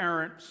single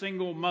parent,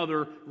 single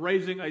mother,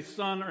 raising a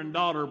son and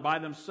daughter by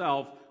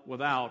themselves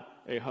without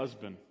a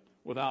husband,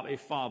 without a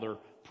father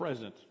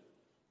present.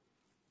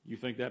 You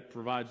think that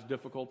provides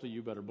difficulty?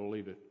 You better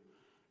believe it.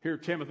 Here,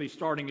 Timothy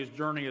starting his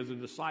journey as a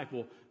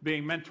disciple,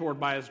 being mentored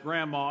by his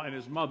grandma and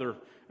his mother,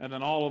 and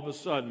then all of a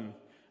sudden,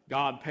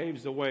 God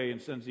paves the way and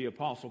sends the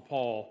Apostle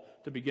Paul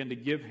to begin to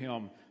give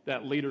him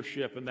that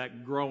leadership and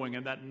that growing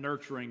and that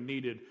nurturing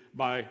needed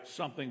by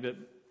something that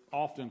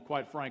often,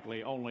 quite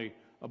frankly, only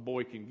a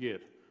boy can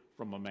get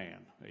from a man.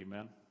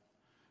 Amen.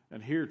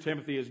 And here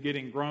Timothy is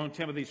getting grown.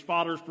 Timothy's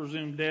father is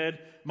presumed dead.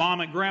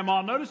 Mom and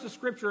grandma. Notice the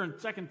scripture in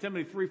 2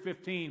 Timothy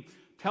 3:15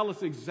 tell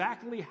us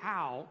exactly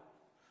how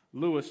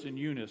Lois and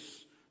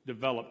Eunice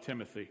developed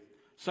Timothy.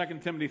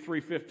 2 Timothy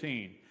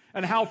 3:15.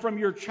 And how from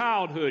your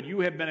childhood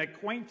you have been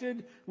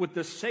acquainted with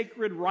the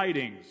sacred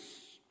writings,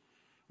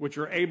 which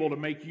are able to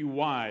make you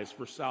wise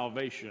for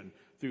salvation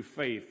through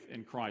faith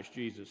in Christ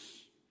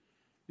Jesus.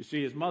 You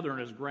see, his mother and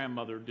his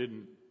grandmother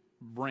didn't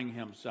bring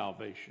him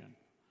salvation.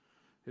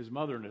 His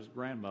mother and his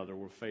grandmother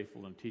were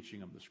faithful in teaching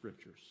him the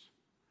Scriptures.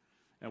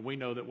 And we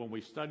know that when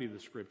we study the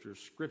Scriptures,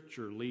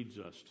 Scripture leads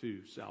us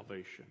to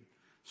salvation.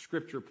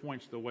 Scripture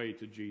points the way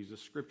to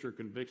Jesus. Scripture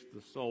convicts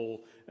the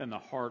soul and the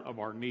heart of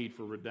our need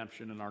for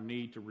redemption and our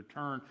need to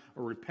return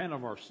or repent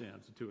of our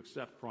sins and to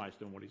accept Christ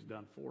and what he's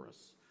done for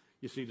us.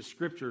 You see, the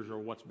Scriptures are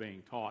what's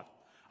being taught.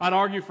 I'd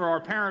argue for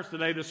our parents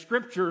today, the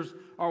Scriptures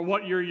are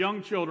what your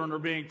young children are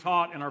being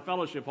taught in our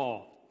fellowship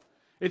hall.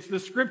 It's the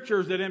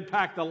Scriptures that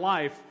impact the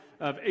life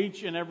of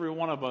each and every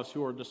one of us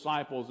who are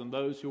disciples and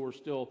those who are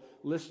still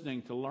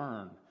listening to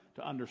learn,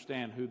 to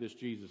understand who this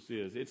Jesus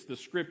is. It's the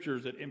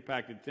Scriptures that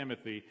impacted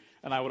Timothy,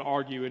 and I would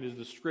argue it is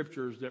the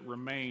Scriptures that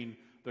remain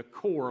the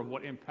core of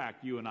what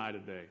impact you and I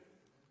today.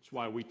 That's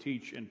why we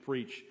teach and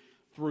preach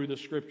through the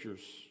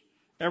Scriptures.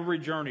 Every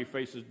journey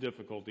faces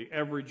difficulty.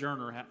 Every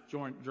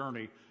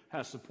journey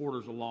has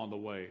supporters along the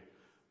way.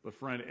 But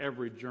friend,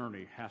 every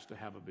journey has to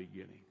have a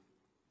beginning.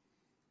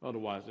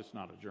 Otherwise, it's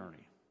not a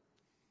journey.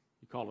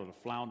 You call it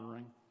a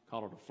floundering,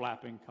 call it a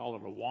flapping, call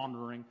it a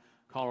wandering,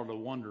 call it a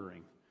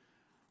wondering.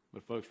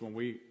 But folks, when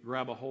we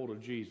grab a hold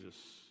of Jesus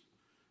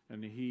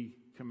and he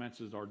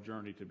commences our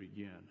journey to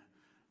begin,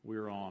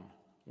 we're on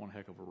one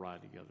heck of a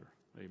ride together.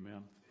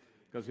 Amen?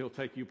 Because he'll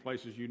take you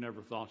places you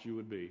never thought you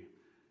would be.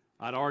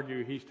 I'd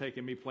argue he's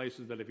taken me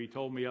places that if he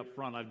told me up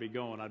front I'd be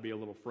going, I'd be a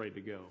little afraid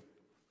to go.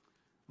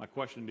 My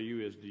question to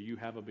you is, do you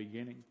have a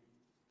beginning?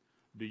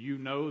 Do you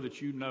know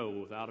that you know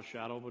without a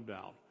shadow of a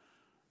doubt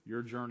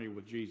your journey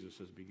with Jesus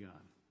has begun?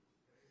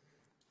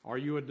 Are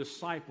you a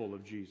disciple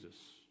of Jesus?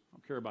 I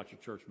don't care about your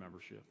church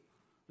membership.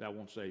 That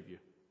won't save you.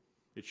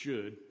 It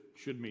should. It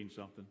should mean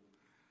something.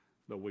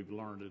 But we've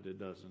learned it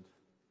doesn't.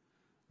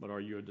 But are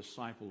you a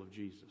disciple of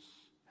Jesus?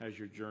 Has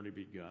your journey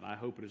begun? I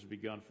hope it has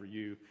begun for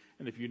you.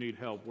 And if you need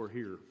help, we're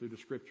here through the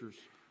Scriptures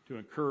to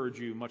encourage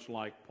you, much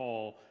like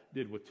Paul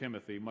did with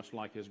Timothy, much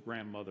like his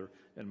grandmother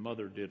and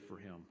mother did for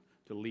him,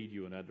 to lead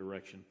you in that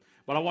direction.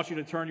 But I want you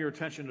to turn your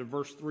attention to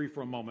verse 3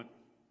 for a moment.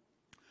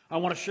 I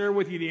want to share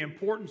with you the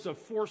importance of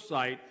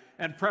foresight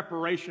and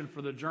preparation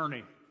for the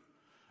journey.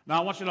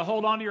 Now, I want you to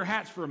hold on to your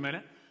hats for a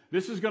minute.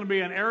 This is going to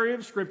be an area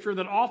of Scripture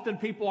that often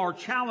people are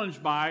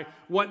challenged by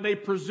what they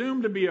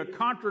presume to be a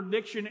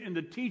contradiction in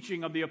the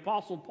teaching of the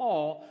Apostle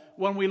Paul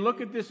when we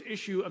look at this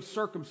issue of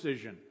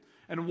circumcision.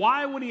 And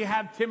why would he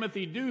have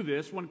Timothy do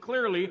this when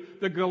clearly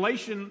the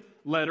Galatian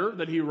letter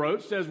that he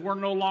wrote says we're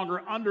no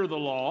longer under the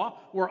law,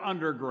 we're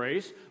under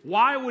grace?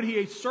 Why would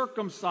he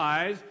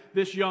circumcise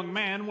this young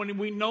man when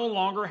we no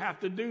longer have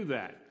to do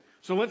that?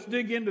 So let's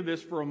dig into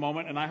this for a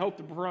moment, and I hope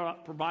to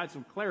provide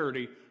some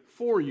clarity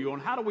for you on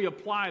how do we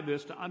apply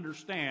this to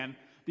understand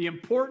the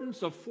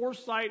importance of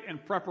foresight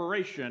and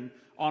preparation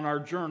on our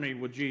journey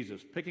with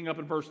Jesus. Picking up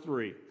at verse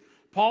 3.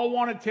 Paul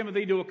wanted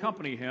Timothy to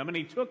accompany him, and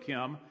he took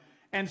him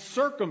and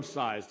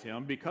circumcised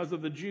him because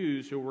of the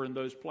Jews who were in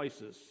those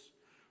places,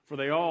 for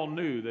they all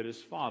knew that his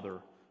father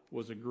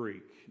was a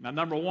Greek. Now,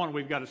 number one,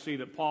 we've got to see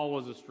that Paul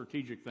was a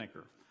strategic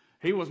thinker.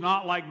 He was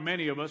not like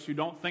many of us who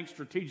don't think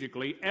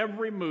strategically.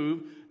 Every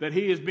move that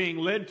he is being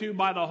led to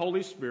by the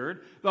Holy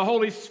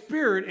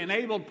Spirit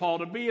enabled Paul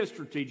to be a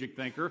strategic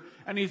thinker,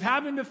 and he's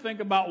having to think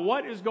about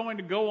what is going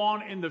to go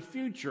on in the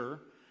future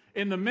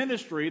in the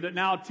ministry that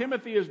now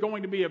Timothy is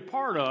going to be a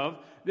part of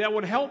that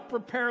would help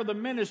prepare the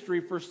ministry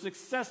for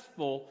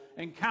successful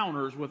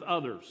encounters with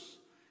others.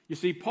 You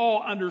see,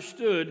 Paul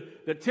understood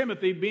that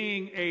Timothy,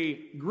 being a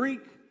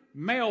Greek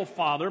male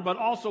father, but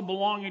also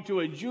belonging to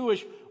a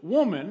Jewish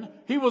woman,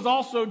 he was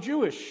also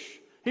Jewish.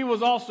 He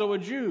was also a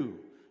Jew.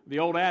 The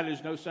old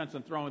adage, no sense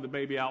in throwing the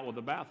baby out with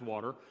the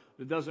bathwater.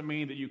 That doesn't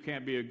mean that you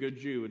can't be a good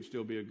Jew and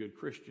still be a good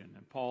Christian.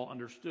 And Paul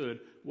understood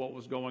what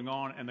was going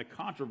on and the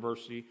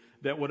controversy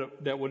that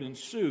would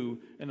ensue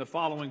in the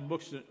following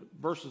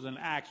verses in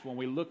Acts. When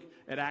we look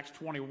at Acts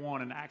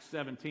 21 and Acts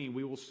 17,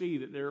 we will see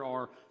that there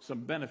are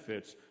some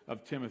benefits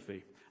of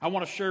Timothy. I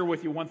want to share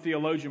with you one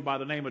theologian by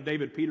the name of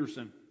David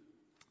Peterson.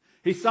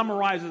 He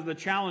summarizes the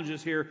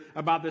challenges here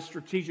about this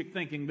strategic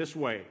thinking this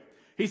way.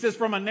 He says,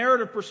 from a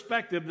narrative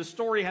perspective, the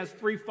story has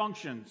three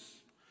functions.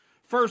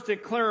 First,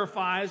 it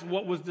clarifies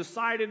what was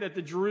decided at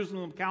the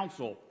Jerusalem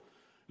Council.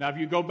 Now, if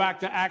you go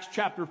back to Acts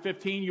chapter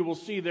 15, you will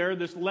see there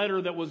this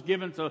letter that was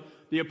given to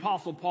the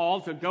Apostle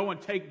Paul to go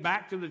and take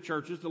back to the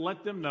churches to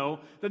let them know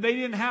that they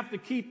didn't have to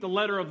keep the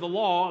letter of the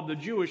law of the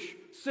Jewish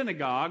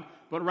synagogue,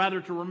 but rather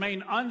to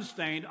remain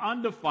unstained,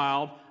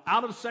 undefiled,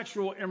 out of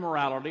sexual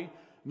immorality,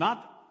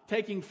 not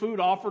taking food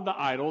offered to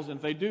idols, and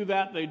if they do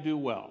that, they do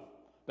well.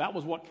 That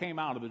was what came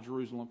out of the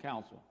Jerusalem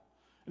Council.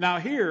 Now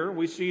here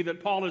we see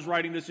that Paul is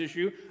writing this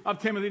issue of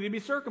Timothy to be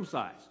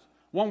circumcised.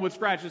 One would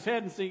scratch his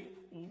head and see,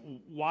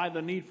 why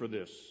the need for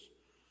this?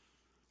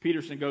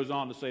 Peterson goes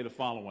on to say the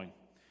following.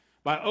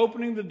 By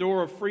opening the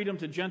door of freedom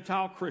to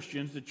Gentile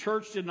Christians, the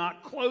church did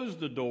not close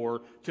the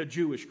door to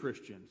Jewish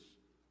Christians.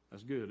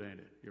 That's good, ain't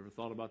it? You ever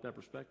thought about that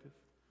perspective?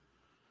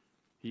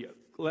 He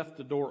left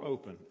the door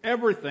open.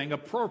 Everything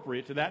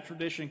appropriate to that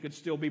tradition could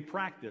still be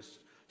practiced,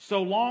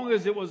 so long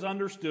as it was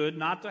understood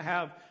not to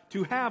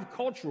have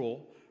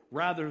cultural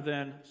rather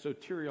than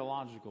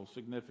soteriological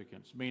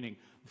significance, meaning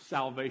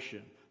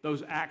salvation.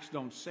 Those acts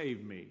don't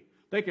save me.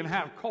 They can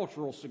have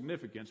cultural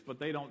significance, but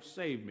they don't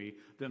save me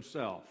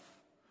themselves.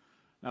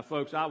 Now,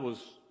 folks, I was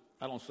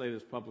I don't say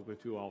this publicly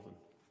too often.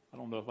 I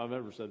don't know if I've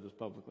ever said this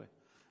publicly.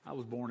 I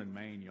was born in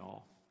Maine,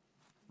 y'all.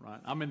 Right?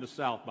 I'm in the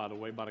South, by the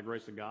way, by the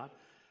grace of God.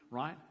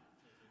 Right?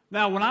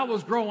 Now, when I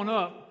was growing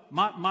up,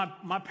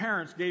 my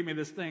parents gave me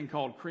this thing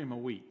called cream of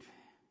wheat.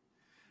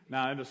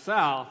 Now, in the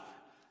South,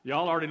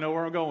 y'all already know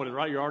where I'm going with it,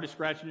 right? You're already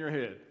scratching your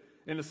head.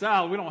 In the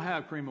South, we don't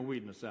have cream of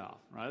wheat in the South,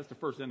 right? That's the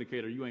first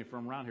indicator you ain't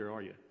from around here,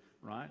 are you?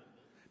 Right?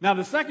 Now,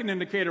 the second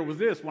indicator was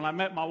this. When I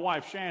met my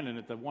wife, Shannon,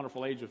 at the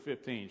wonderful age of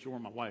 15. She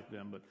wasn't my wife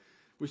then, but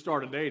we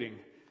started dating.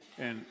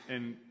 And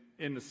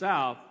in the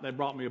South, they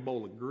brought me a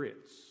bowl of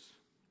grits,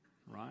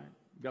 right?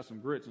 Got some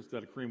grits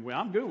instead of cream of wheat.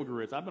 I'm good with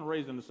grits. I've been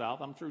raised in the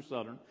South. I'm true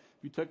Southern.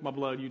 If you took my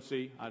blood, you'd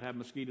see I'd have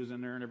mosquitoes in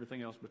there and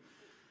everything else. But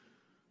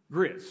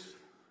grits.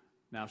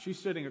 Now, she's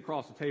sitting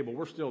across the table.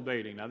 We're still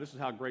dating. Now, this is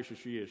how gracious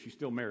she is. She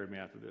still married me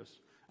after this.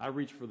 I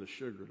reached for the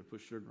sugar to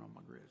put sugar on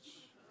my grits,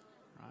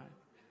 right?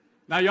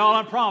 Now, y'all,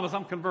 I promise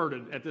I'm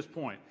converted at this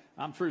point.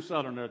 I'm true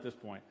Southerner at this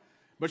point.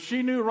 But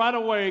she knew right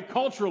away,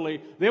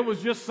 culturally, there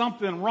was just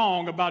something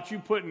wrong about you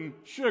putting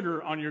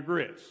sugar on your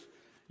grits.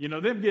 You know,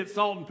 them get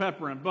salt and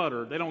pepper and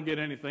butter. They don't get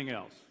anything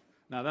else.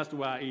 Now, that's the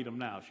way I eat them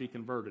now. She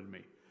converted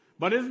me.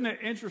 But isn't it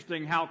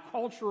interesting how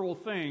cultural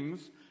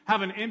things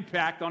have an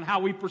impact on how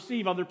we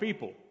perceive other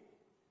people?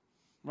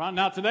 Right?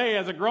 Now, today,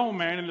 as a grown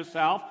man in the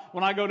South,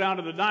 when I go down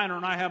to the diner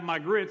and I have my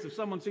grits, if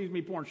someone sees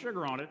me pouring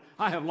sugar on it,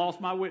 I have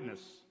lost my witness.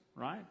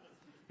 Right?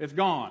 It's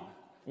gone.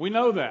 We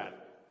know that.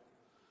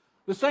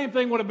 The same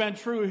thing would have been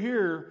true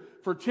here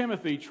for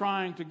Timothy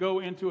trying to go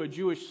into a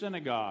Jewish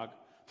synagogue,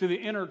 to the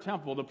inner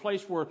temple, the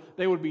place where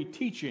they would be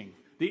teaching,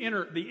 the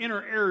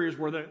inner areas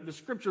where the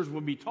scriptures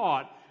would be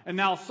taught. And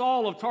now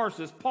Saul of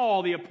Tarsus,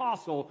 Paul the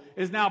apostle,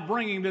 is now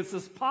bringing this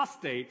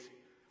apostate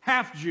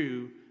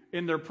half-Jew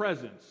in their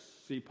presence.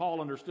 See, Paul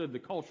understood the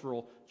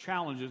cultural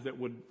challenges that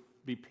would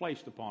be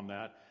placed upon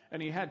that.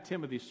 And he had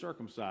Timothy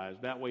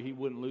circumcised. That way he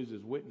wouldn't lose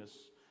his witness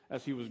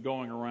as he was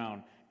going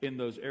around in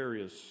those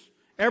areas.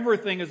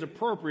 Everything is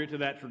appropriate to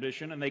that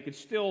tradition, and they could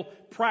still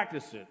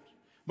practice it.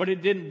 But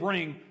it didn't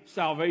bring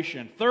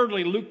salvation.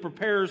 Thirdly, Luke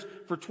prepares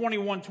for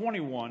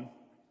 21:21,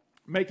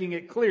 making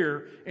it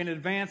clear in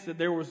advance that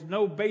there was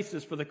no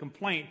basis for the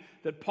complaint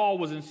that Paul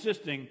was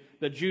insisting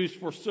that Jews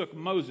forsook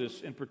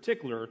Moses, in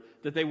particular,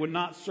 that they would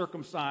not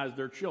circumcise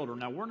their children.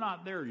 Now, we're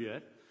not there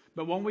yet,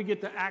 but when we get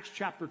to Acts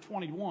chapter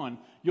 21,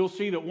 you'll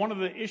see that one of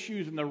the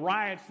issues in the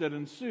riots that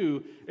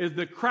ensue is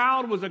the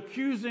crowd was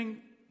accusing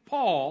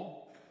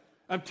Paul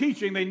of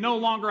teaching they no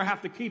longer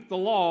have to keep the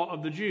law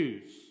of the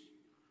Jews.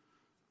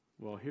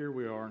 Well, here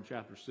we are in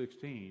chapter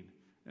 16,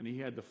 and he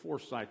had the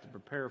foresight to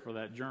prepare for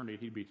that journey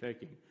he'd be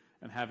taking.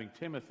 And having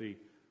Timothy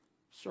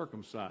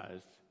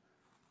circumcised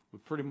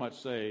would pretty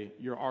much say,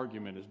 your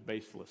argument is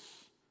baseless,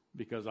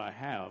 because I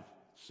have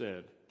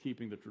said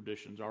keeping the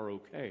traditions are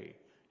okay.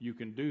 You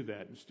can do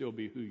that and still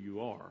be who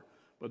you are,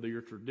 but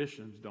your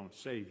traditions don't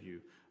save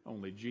you.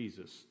 Only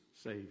Jesus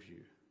saves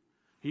you.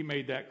 He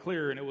made that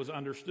clear, and it was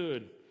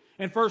understood.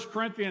 In 1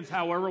 Corinthians,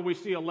 however, we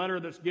see a letter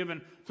that's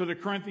given to the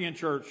Corinthian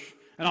church.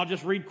 And I'll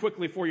just read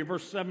quickly for you,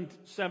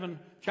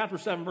 chapter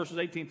 7, verses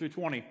 18 through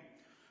 20.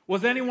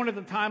 Was anyone at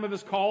the time of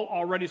his call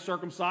already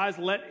circumcised?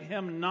 Let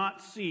him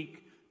not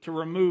seek to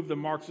remove the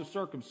marks of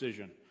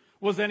circumcision.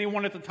 Was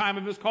anyone at the time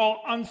of his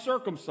call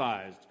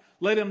uncircumcised?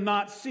 Let him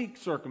not seek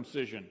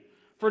circumcision.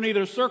 For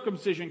neither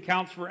circumcision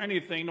counts for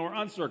anything nor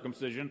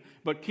uncircumcision,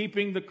 but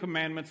keeping the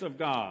commandments of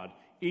God.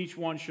 Each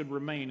one should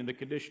remain in the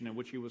condition in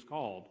which he was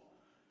called.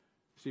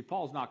 See,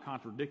 Paul's not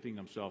contradicting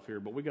himself here,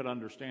 but we got to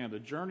understand the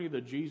journey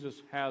that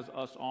Jesus has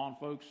us on,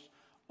 folks,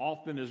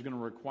 often is going to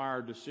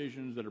require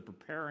decisions that are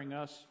preparing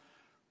us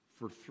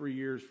for 3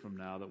 years from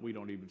now that we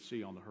don't even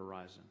see on the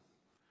horizon.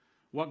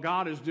 What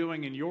God is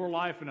doing in your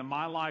life and in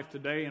my life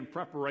today in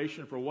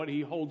preparation for what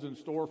he holds in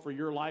store for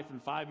your life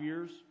in 5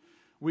 years,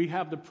 we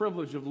have the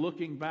privilege of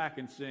looking back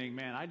and saying,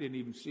 man, I didn't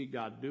even see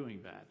God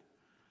doing that.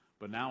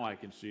 But now I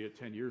can see it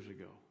 10 years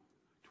ago,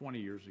 20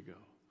 years ago,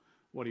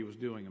 what he was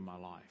doing in my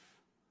life.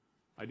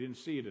 I didn't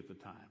see it at the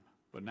time,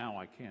 but now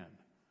I can.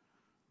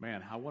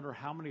 Man, I wonder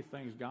how many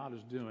things God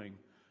is doing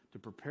to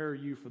prepare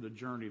you for the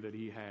journey that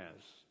he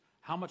has.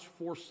 How much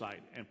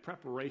foresight and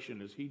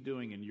preparation is he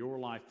doing in your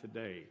life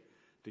today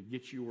to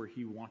get you where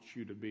he wants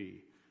you to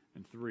be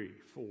in 3,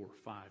 4,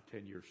 5,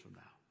 10 years from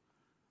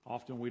now?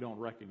 Often we don't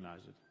recognize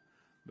it.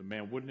 But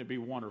man, wouldn't it be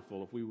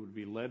wonderful if we would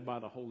be led by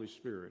the Holy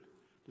Spirit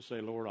to say,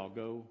 Lord, I'll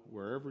go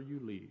wherever you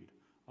lead,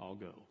 I'll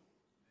go.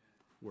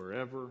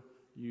 Wherever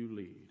you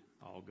lead,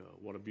 I'll go.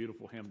 What a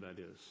beautiful hymn that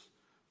is.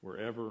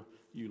 Wherever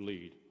you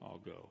lead,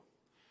 I'll go.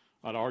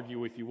 I'd argue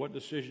with you, what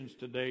decisions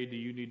today do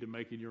you need to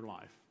make in your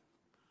life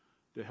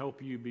to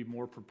help you be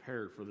more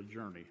prepared for the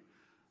journey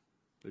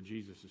that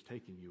Jesus is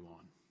taking you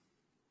on?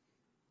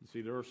 You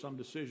see, there are some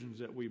decisions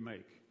that we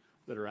make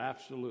that are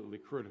absolutely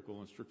critical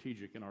and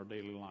strategic in our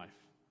daily life.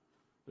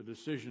 The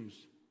decisions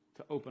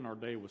to open our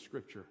day with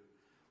Scripture.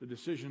 The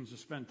decisions to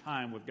spend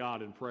time with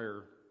God in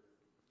prayer.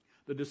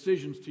 The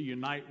decisions to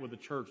unite with a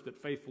church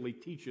that faithfully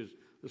teaches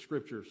the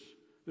Scriptures.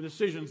 The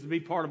decisions to be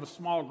part of a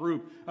small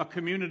group, a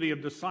community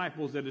of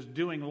disciples that is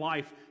doing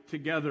life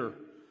together.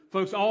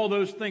 Folks, all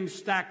those things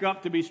stack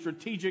up to be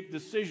strategic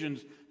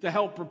decisions to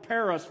help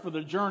prepare us for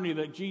the journey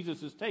that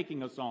Jesus is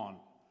taking us on.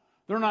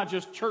 They're not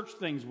just church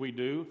things we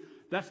do.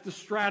 That's the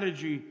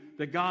strategy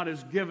that God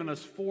has given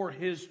us for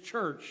His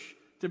church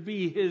to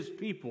be His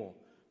people,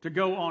 to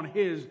go on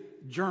His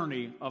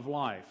journey of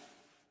life.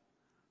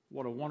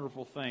 What a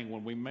wonderful thing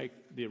when we make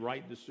the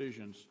right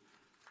decisions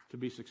to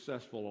be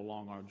successful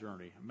along our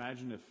journey.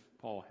 Imagine if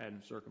Paul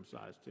hadn't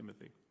circumcised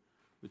Timothy,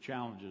 the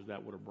challenges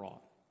that would have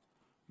brought.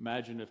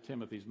 Imagine if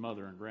Timothy's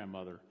mother and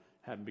grandmother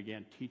hadn't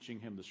began teaching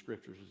him the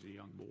Scriptures as a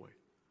young boy.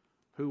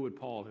 Who would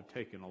Paul have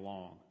taken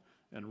along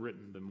and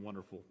written them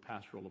wonderful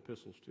pastoral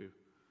epistles to?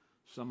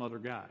 Some other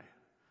guy.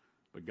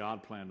 But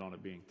God planned on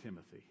it being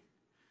Timothy.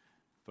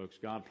 Folks,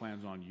 God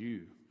plans on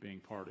you being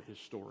part of His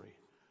story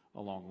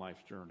along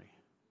life's journey.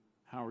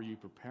 How are you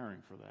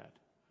preparing for that?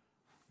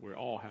 We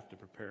all have to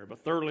prepare.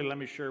 But thirdly, let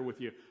me share with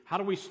you, how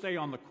do we stay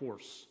on the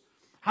course?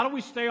 How do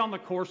we stay on the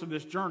course of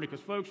this journey?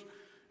 Because, folks,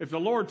 if the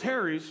Lord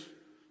tarries,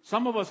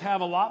 some of us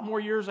have a lot more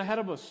years ahead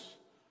of us.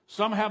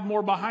 Some have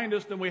more behind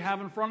us than we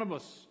have in front of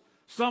us.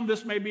 Some,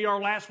 this may be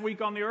our last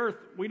week on the earth.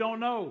 We don't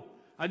know.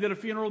 I did a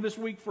funeral this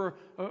week for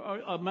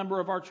a member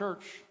of our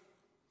church.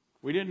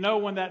 We didn't know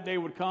when that day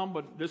would come,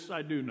 but this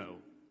I do know.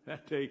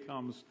 That day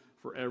comes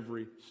for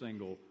every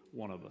single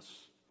one of us.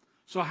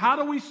 So how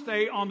do we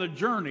stay on the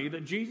journey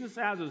that Jesus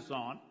has us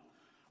on?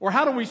 Or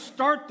how do we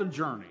start the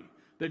journey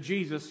that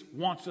Jesus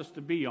wants us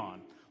to be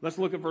on? Let's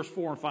look at verse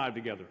 4 and 5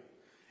 together.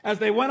 As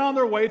they went on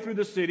their way through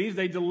the cities,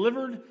 they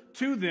delivered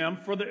to them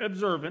for the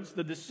observance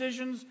the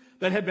decisions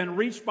that had been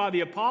reached by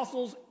the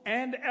apostles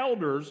and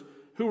elders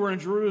who were in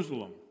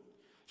Jerusalem.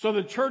 So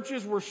the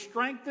churches were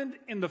strengthened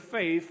in the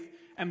faith,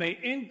 and they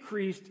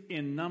increased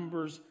in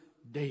numbers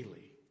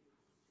daily.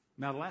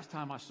 Now, the last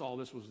time I saw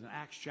this was in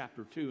Acts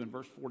chapter 2 and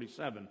verse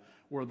 47,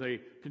 where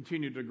they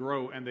continued to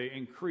grow and they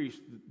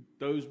increased,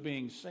 those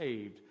being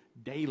saved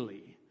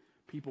daily.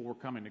 People were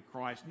coming to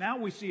Christ. Now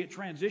we see it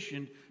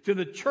transitioned to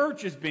the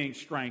church is being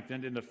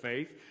strengthened in the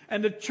faith,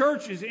 and the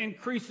church is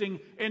increasing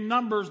in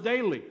numbers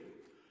daily.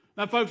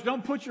 Now, folks,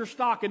 don't put your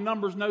stock in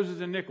numbers,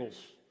 noses, and nickels.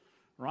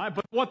 Right?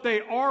 But what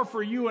they are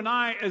for you and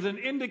I is an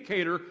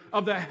indicator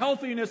of the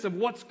healthiness of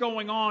what's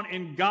going on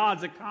in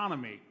God's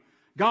economy.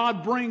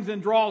 God brings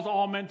and draws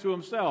all men to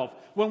Himself.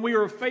 When we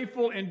are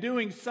faithful in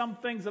doing some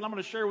things that I'm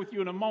going to share with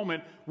you in a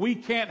moment, we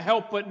can't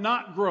help but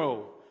not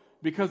grow,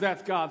 because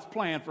that's God's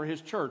plan for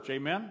His church.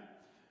 Amen?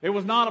 It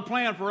was not a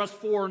plan for us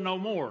four and no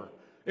more.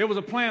 It was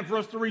a plan for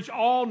us to reach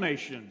all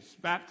nations,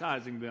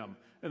 baptizing them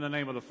in the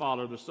name of the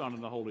Father, the Son,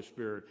 and the Holy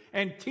Spirit,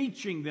 and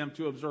teaching them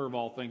to observe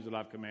all things that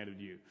I've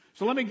commanded you.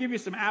 So let me give you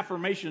some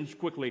affirmations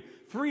quickly.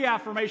 3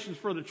 affirmations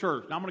for the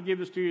church. Now I'm going to give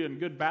this to you in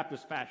good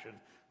Baptist fashion,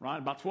 right?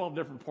 About 12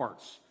 different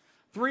parts.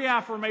 3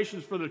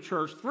 affirmations for the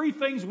church. 3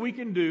 things we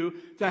can do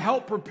to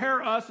help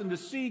prepare us and to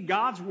see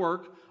God's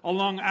work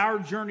along our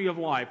journey of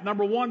life.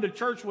 Number 1, the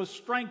church was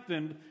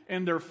strengthened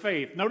in their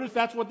faith. Notice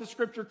that's what the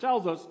Scripture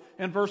tells us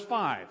in verse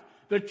 5.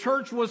 The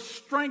church was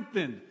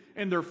strengthened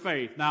in their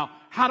faith. Now,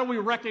 how do we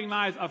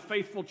recognize a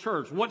faithful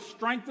church? What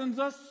strengthens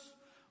us?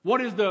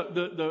 What is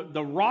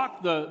the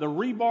rock, the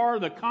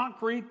rebar, the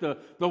concrete, the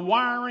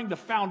wiring, the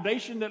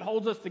foundation that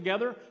holds us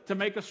together to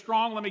make us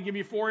strong? Let me give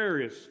you 4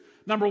 areas.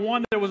 Number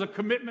 1, there was a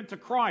commitment to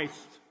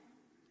Christ.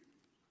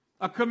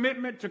 A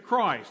commitment to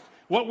Christ.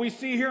 What we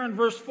see here in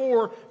verse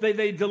 4,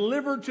 they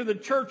delivered to the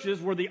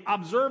churches were the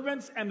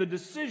observance and the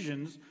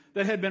decisions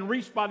that had been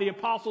reached by the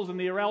apostles and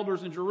the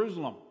elders in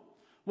Jerusalem.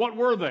 What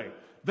were they?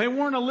 They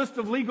weren't a list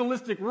of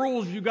legalistic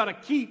rules you got to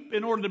keep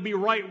in order to be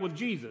right with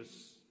Jesus.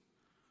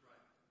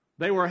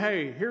 They were,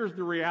 hey, here's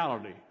the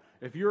reality.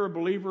 If you're a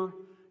believer,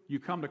 you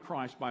come to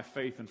Christ by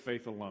faith and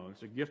faith alone.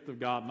 It's a gift of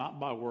God, not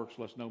by works,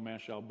 lest no man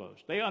shall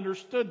boast. They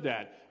understood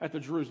that at the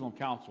Jerusalem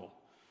Council.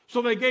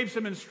 So they gave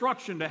some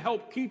instruction to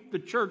help keep the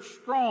church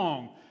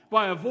strong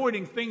by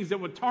avoiding things that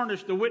would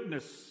tarnish the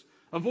witness,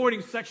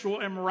 avoiding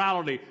sexual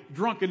immorality,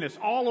 drunkenness,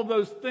 all of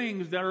those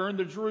things that are in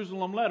the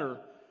Jerusalem letter.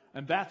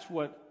 And that's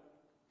what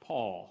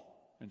Paul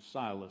and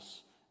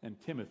Silas and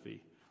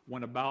Timothy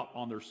went about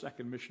on their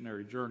second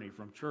missionary journey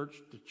from church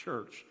to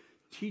church,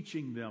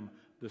 teaching them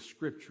the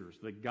Scriptures,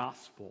 the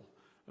gospel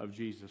of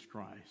Jesus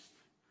Christ,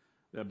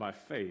 that by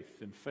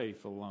faith and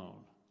faith alone,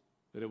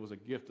 that it was a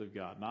gift of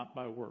God, not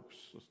by works,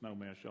 lest no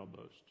man shall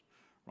boast.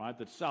 Right?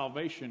 That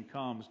salvation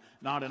comes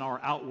not in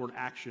our outward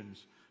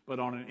actions, but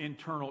on an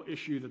internal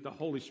issue that the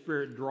Holy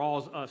Spirit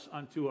draws us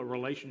unto a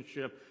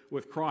relationship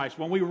with Christ.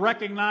 When we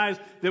recognize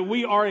that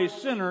we are a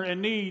sinner in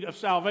need of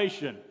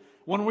salvation,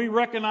 when we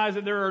recognize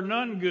that there are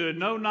none good,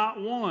 no, not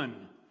one,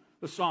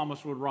 the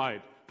psalmist would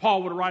write.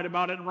 Paul would write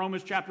about it in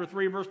Romans chapter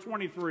 3, verse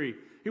 23.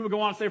 He would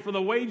go on to say, for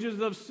the wages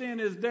of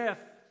sin is death,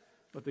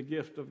 but the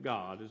gift of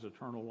God is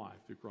eternal life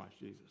through Christ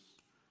Jesus.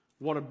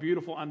 What a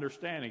beautiful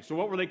understanding. So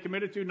what were they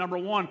committed to? Number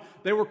 1,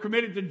 they were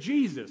committed to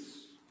Jesus,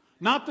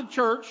 not the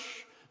church,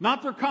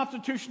 not their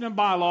constitution and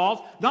bylaws,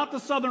 not the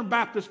Southern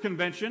Baptist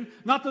Convention,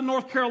 not the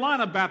North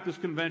Carolina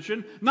Baptist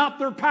Convention, not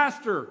their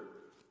pastor.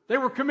 They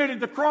were committed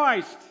to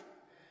Christ.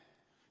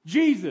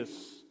 Jesus,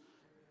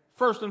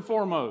 first and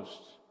foremost.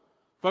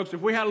 Folks,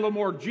 if we had a little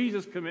more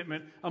Jesus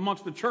commitment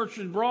amongst the church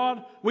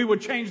abroad, we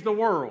would change the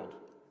world.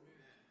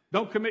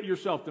 Don't commit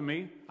yourself to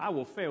me. I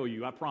will fail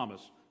you, I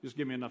promise. Just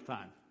give me enough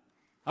time.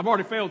 I've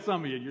already failed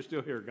some of you. You're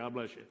still here. God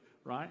bless you.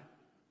 Right?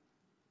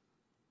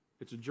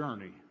 It's a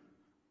journey.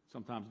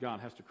 Sometimes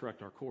God has to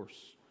correct our course,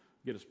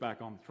 get us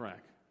back on the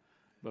track.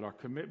 But our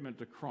commitment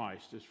to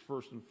Christ is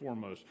first and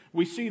foremost.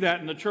 We see that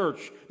in the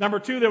church. Number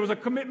two, there was a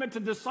commitment to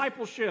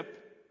discipleship.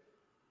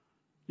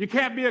 You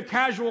can't be a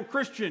casual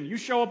Christian. You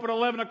show up at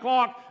 11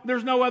 o'clock,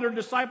 there's no other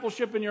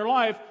discipleship in your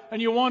life,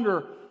 and you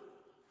wonder,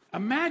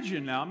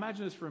 imagine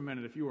this for a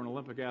minute, if you were an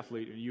Olympic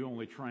athlete and you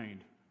only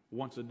trained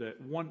once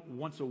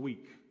a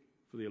week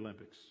for the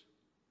Olympics.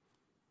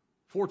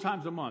 4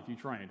 times a month you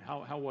trained.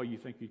 How well you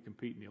think you'd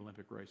compete in the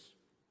Olympic race?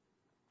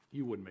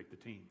 You wouldn't make the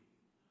team.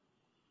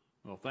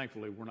 Well,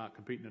 thankfully, we're not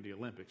competing in the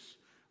Olympics,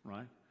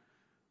 right?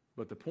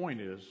 But the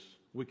point is,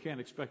 we can't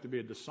expect to be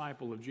a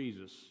disciple of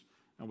Jesus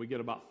and we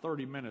get about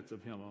 30 minutes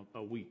of him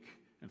a week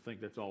and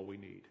think that's all we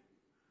need.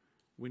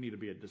 We need to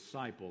be a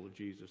disciple of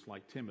Jesus,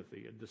 like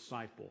Timothy, a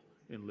disciple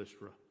in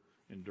Lystra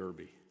and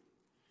Derbe.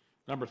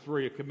 Number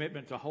 3, a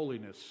commitment to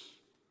holiness.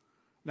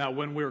 Now,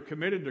 when we're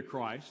committed to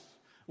Christ,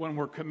 when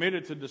we're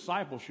committed to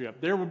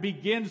discipleship, there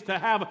begins to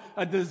have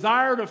a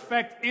desired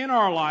effect in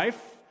our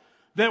life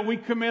that we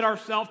commit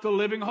ourselves to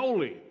living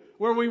holy,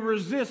 where we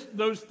resist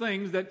those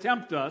things that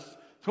tempt us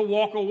to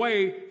walk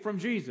away from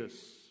Jesus.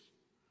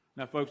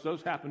 Now, folks,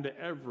 those happen to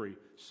every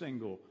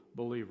single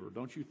believer.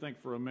 Don't you think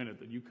for a minute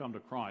that you come to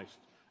Christ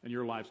and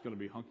your life's going to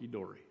be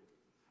hunky-dory.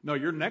 No,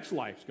 your next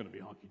life's going to be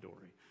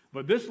hunky-dory.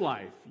 But this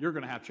life, you're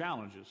going to have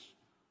challenges.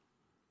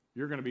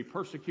 You're going to be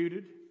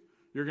persecuted.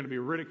 You're going to be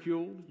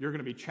ridiculed. You're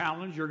going to be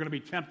challenged. You're going to be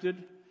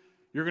tempted.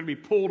 You're going to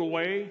be pulled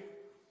away.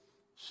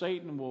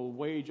 Satan will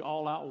wage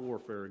all-out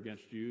warfare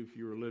against you if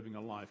you are living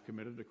a life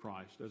committed to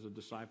Christ as a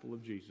disciple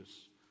of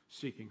Jesus,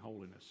 seeking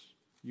holiness.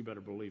 You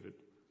better believe it.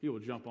 He will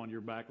jump on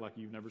your back like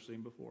you've never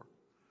seen before.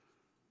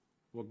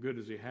 What good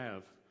does he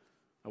have?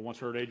 I once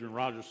heard Adrian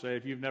Rogers say,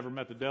 if you've never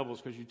met the devil,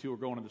 it's because you two are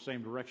going in the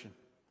same direction.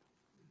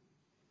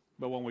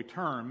 But when we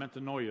turn,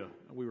 metanoia,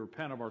 and we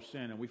repent of our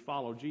sin and we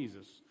follow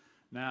Jesus,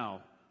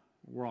 now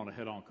we're on a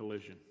head-on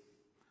collision.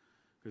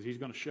 Because he's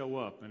going to show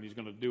up and he's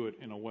going to do it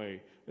in a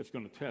way that's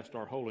going to test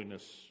our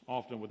holiness,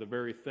 often with the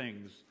very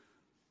things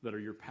that are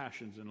your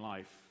passions in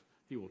life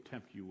he will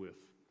tempt you with.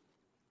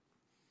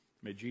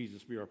 May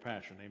Jesus be our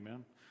passion,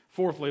 amen?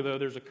 Fourthly, though,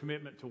 there's a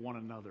commitment to one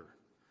another.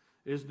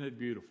 Isn't it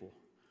beautiful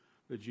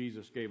that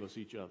Jesus gave us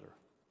each other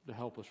to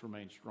help us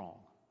remain strong?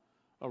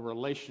 A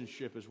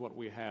relationship is what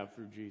we have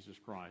through Jesus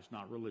Christ,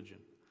 not religion.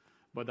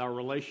 But our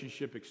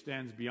relationship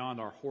extends beyond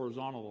our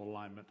horizontal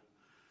alignment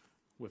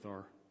with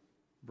our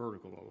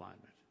vertical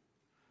alignment.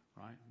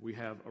 Right? We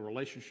have a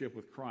relationship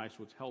with Christ,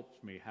 which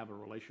helps me have a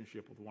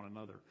relationship with one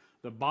another.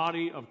 The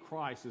body of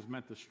Christ is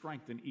meant to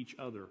strengthen each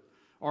other.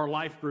 Our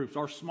life groups,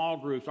 our small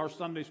groups, our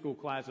Sunday school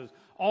classes,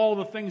 all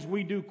the things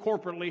we do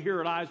corporately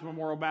here at Eyes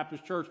Memorial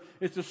Baptist Church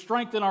is to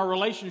strengthen our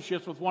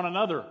relationships with one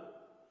another.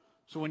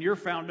 So when your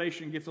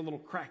foundation gets a little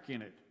crack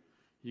in it,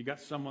 you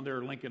got someone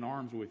there linking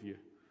arms with you,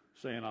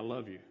 saying, I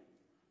love you.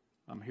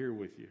 I'm here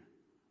with you.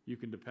 You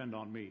can depend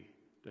on me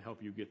to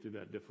help you get through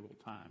that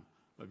difficult time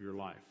of your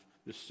life,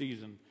 this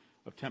season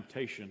of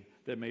temptation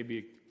that may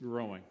be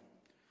growing.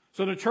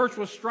 So the church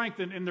was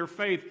strengthened in their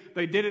faith.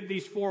 They did it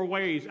these 4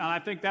 ways, and I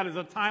think that is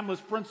a timeless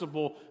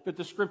principle that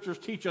the Scriptures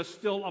teach us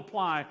still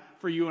apply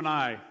for you and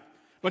I.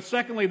 But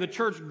secondly, the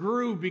church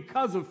grew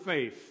because of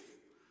faith.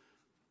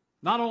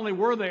 Not only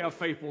were they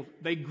faithful,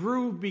 they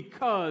grew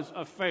because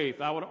of faith.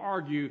 I would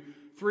argue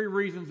 3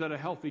 reasons that a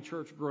healthy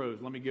church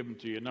grows. Let me give them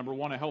to you. Number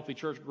 1, a healthy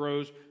church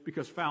grows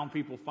because found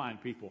people find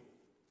people.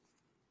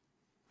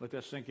 Let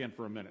that sink in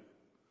for a minute.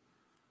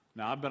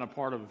 Now, I've been a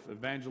part of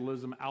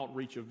evangelism,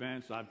 outreach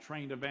events. I've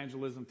trained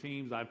evangelism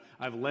teams.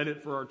 I've led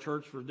it for our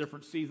church for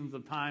different seasons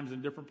of times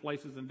in different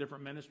places and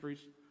different ministries.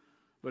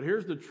 But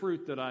here's the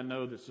truth that I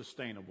know that's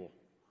sustainable.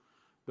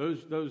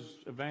 Those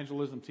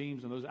evangelism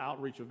teams and those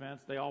outreach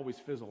events, they always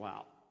fizzle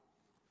out.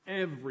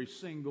 Every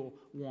single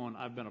one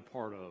I've been a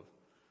part of.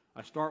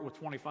 I start with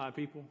 25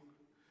 people,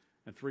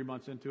 and 3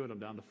 months into it, I'm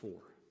down to 4.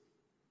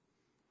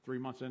 3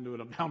 months into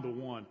it, I'm down to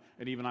 1,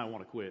 and even I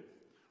want to quit,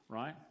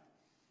 right?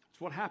 It's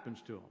what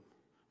happens to them.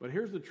 But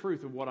here's the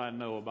truth of what I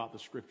know about the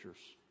Scriptures.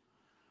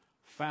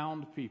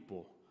 Found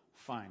people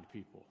find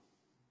people.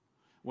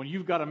 When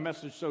you've got a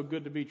message so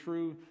good to be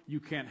true, you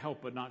can't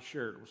help but not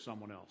share it with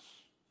someone else.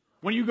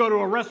 When you go to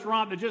a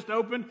restaurant that just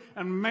opened,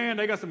 and man,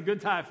 they got some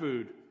good Thai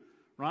food,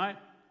 right?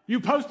 You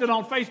post it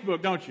on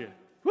Facebook, don't you?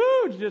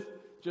 Woo,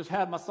 just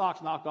had my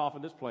socks knocked off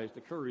at this place.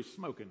 The curry's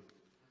smoking.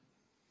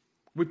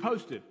 We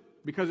post it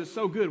because it's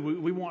so good.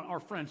 We want our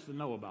friends to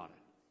know about it.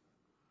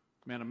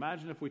 Man,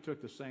 imagine if we took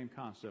the same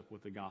concept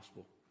with the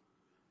gospel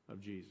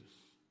of Jesus.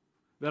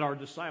 That our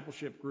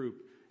discipleship group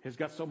has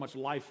got so much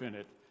life in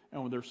it,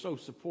 and they're so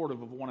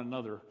supportive of one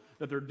another,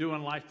 that they're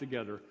doing life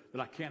together,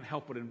 that I can't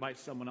help but invite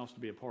someone else to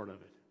be a part of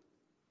it.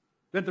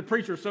 That the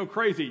preacher's so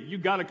crazy, you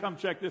got to come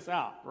check this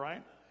out,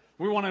 right?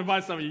 We want to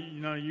invite somebody,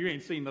 you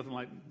ain't seen nothing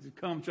like,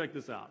 come check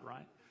this out,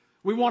 right?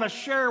 We want to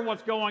share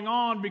what's going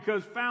on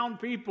because found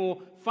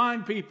people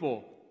find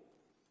people.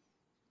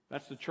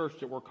 That's the church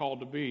that we're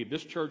called to be.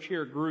 This church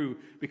here grew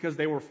because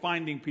they were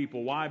finding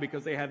people. Why?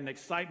 Because they had an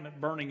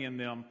excitement burning in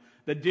them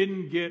that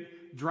didn't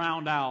get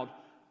drowned out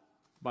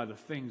by the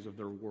things of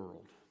their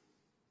world.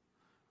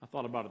 I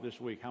thought about it this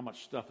week, how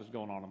much stuff is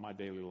going on in my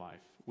daily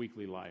life,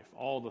 weekly life,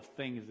 all the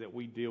things that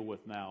we deal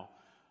with now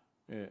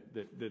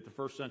that the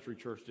first century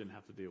church didn't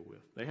have to deal with.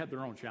 They had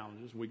their own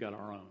challenges. We got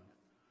our own.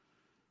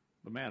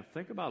 But man,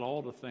 think about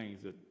all the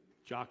things that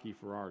jockey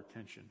for our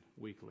attention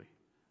weekly.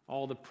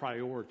 All the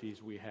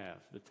priorities we have,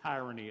 the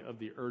tyranny of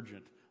the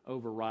urgent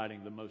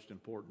overriding the most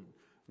important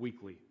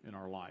weekly in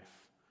our life.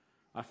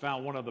 I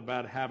found one of the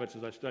bad habits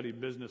as I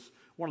studied business,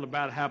 one of the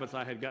bad habits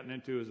I had gotten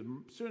into is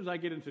as soon as I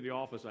get into the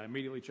office, I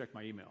immediately check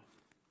my email.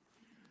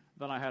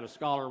 Then I had a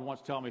scholar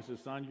once tell me, he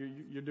says, son,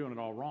 you're doing it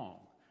all wrong.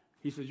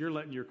 He says, you're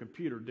letting your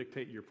computer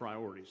dictate your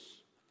priorities.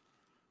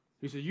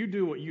 He says, you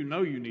do what you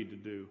know you need to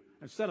do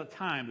and set a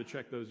time to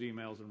check those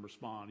emails and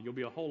respond. You'll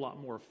be a whole lot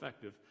more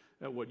effective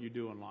at what you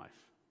do in life.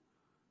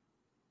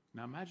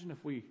 Now imagine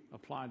if we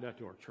applied that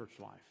to our church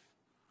life.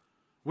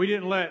 We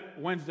didn't let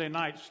Wednesday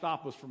night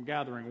stop us from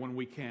gathering when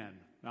we can.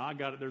 Now I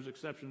got it. There's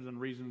exceptions and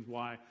reasons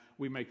why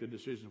we make the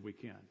decisions we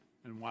can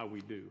and why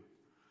we do.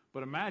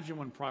 But imagine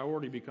when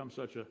priority becomes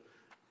such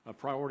a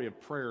priority of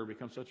prayer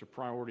becomes such a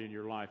priority in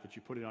your life that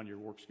you put it on your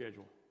work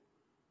schedule.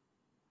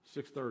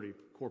 6:30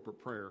 corporate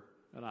prayer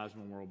at Eisman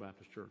Memorial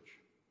Baptist Church.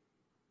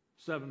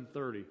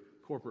 7:30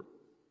 corporate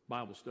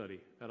Bible study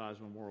at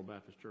Eisman Memorial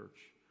Baptist Church.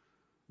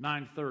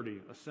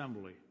 9:30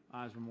 assembly,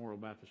 Eisman Memorial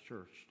Baptist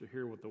Church, to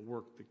hear what the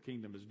work the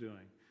kingdom is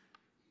doing.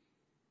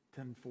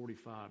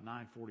 10:45,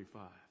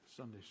 9:45,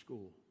 Sunday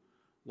school,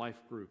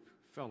 life group,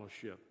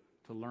 fellowship,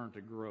 to learn to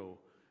grow.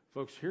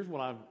 Folks, here's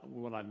what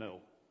I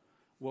know.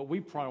 What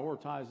we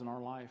prioritize in our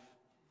life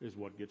is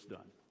what gets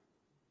done,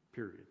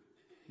 period.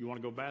 You want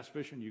to go bass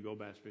fishing, you go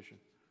bass fishing.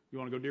 You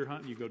want to go deer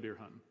hunting, you go deer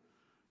hunting.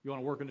 You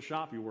want to work in the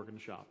shop, you work in the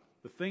shop.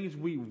 The things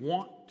we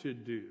want to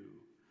do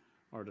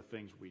are the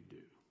things we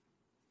do.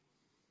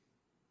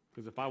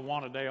 Because if I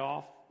want a day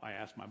off, I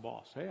ask my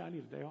boss, hey, I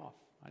need a day off.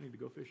 I need to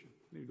go fishing.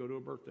 I need to go to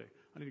a birthday.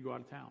 I need to go out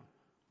of town.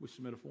 We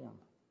submit a form.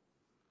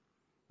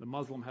 The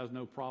Muslim has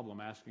no problem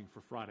asking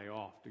for Friday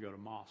off to go to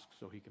mosque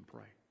so he can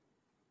pray.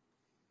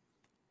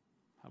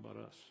 How about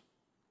us?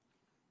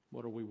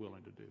 What are we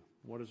willing to do?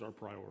 What is our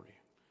priority?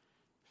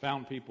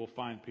 Found people,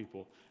 find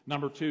people.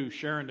 Number 2,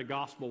 sharing the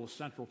gospel was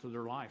central to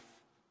their life.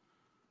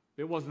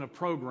 It wasn't a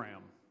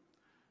program.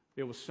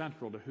 It was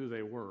central to who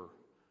they were,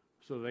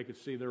 so they could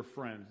see their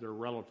friends, their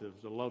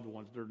relatives, their loved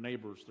ones, their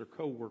neighbors, their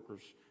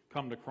co-workers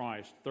come to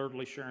Christ.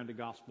 Thirdly, sharing the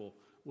gospel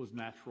was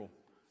natural.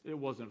 It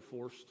wasn't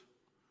forced.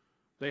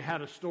 They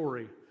had a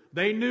story.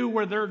 They knew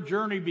where their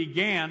journey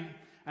began,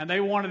 and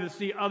they wanted to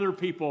see other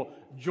people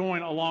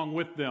join along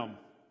with them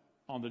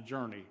on the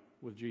journey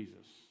with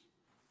Jesus.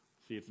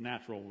 See, it's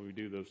natural when we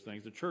do those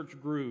things. The church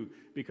grew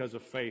because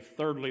of faith.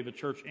 Thirdly, the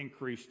church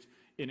increased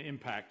in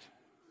impact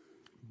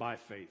by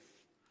faith.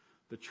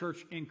 The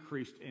church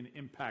increased in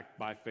impact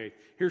by faith.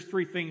 Here's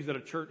 3 things that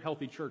a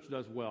healthy church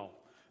does well.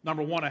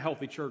 Number 1, a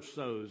healthy church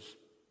sows.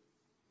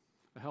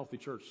 A healthy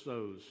church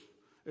sows.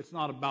 It's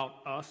not about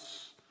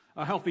us.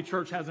 A healthy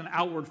church has an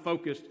outward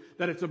focus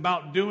that it's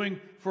about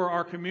doing for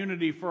our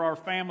community, for our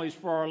families,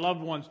 for our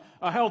loved ones.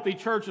 A healthy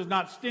church is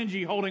not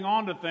stingy holding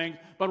on to things,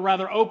 but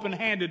rather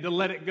open-handed to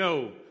let it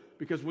go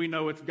because we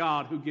know it's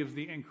God who gives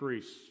the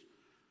increase.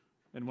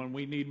 And when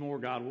we need more,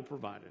 God will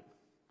provide it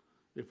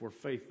if we're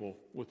faithful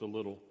with the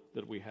little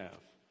that we have.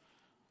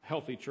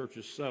 Healthy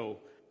churches sow,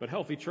 but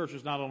healthy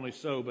churches not only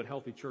sow, but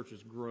healthy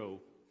churches grow.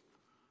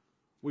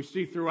 We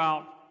see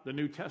throughout the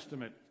New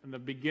Testament in the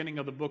beginning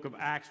of the book of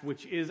Acts,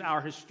 which is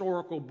our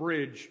historical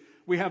bridge.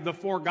 We have the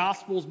 4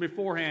 Gospels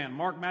beforehand,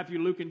 Mark, Matthew,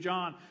 Luke, and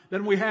John.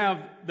 Then we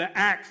have the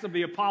Acts of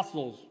the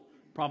Apostles,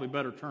 probably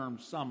better termed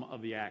some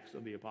of the Acts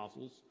of the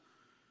Apostles,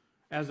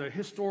 as a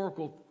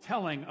historical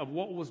telling of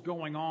what was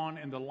going on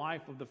in the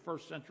life of the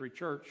first century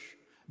church.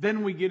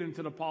 Then we get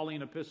into the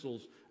Pauline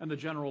epistles and the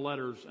general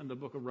letters and the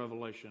book of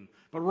Revelation.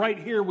 But right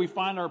here we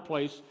find our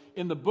place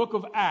in the book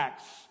of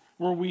Acts,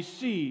 where we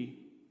see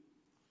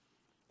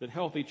that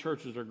healthy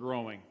churches are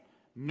growing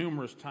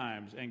numerous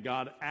times, and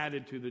God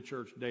added to the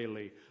church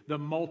daily. The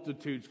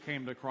multitudes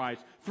came to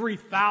Christ.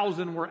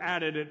 3,000 were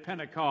added at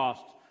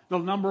Pentecost. The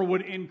number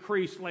would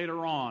increase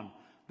later on.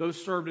 Those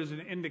served as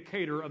an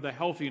indicator of the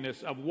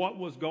healthiness of what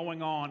was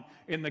going on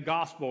in the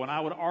gospel. And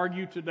I would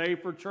argue today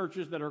for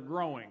churches that are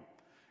growing,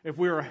 if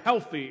we are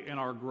healthy in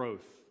our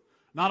growth,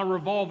 not a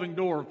revolving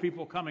door of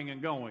people coming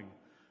and going,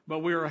 but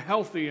we are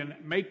healthy in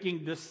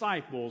making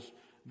disciples,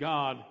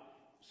 God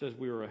says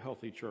we are a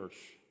healthy church.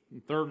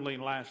 And thirdly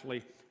and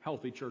lastly,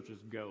 healthy churches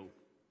go.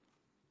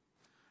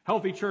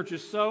 Healthy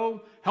churches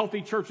sow,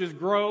 healthy churches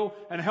grow,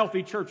 and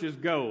healthy churches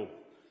go.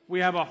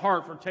 We have a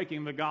heart for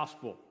taking the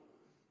gospel.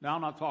 Now,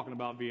 I'm not talking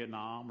about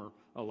Vietnam or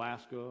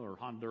Alaska or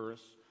Honduras.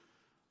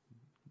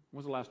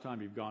 When's the last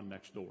time you've gone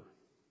next door?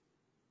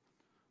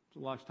 When's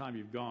the last time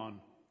you've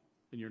gone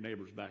in your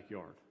neighbor's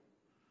backyard?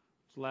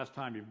 When's the last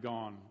time you've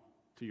gone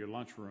to your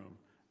lunchroom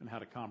and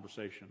had a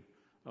conversation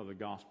of the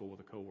gospel with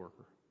a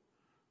coworker.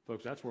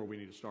 Folks, that's where we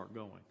need to start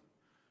going.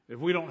 If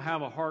we don't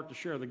have a heart to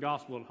share the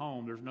gospel at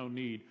home, there's no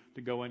need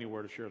to go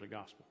anywhere to share the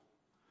gospel.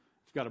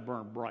 It's got to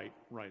burn bright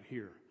right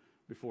here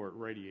before it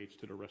radiates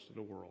to the rest of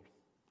the world.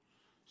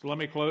 So let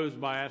me close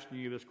by asking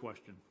you this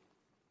question.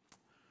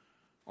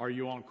 Are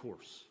you on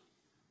course?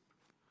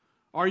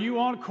 Are you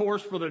on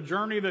course for the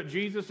journey that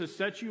Jesus has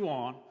set you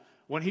on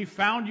when he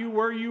found you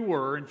where you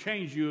were and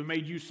changed you and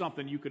made you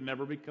something you could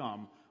never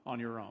become on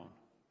your own?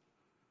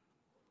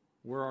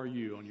 Where are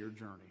you on your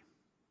journey?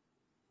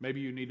 Maybe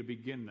you need to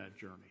begin that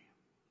journey.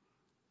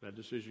 That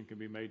decision can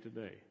be made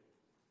today.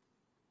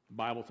 The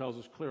Bible tells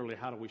us clearly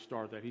how do we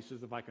start that. He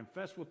says, if I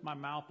confess with my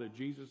mouth that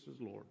Jesus is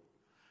Lord,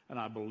 and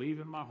I believe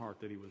in my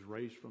heart that he was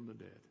raised from the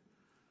dead,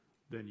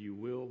 then you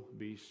will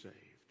be saved.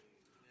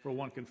 For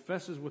one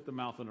confesses with the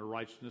mouth unto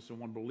righteousness, and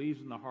one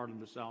believes in the heart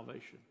unto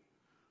salvation.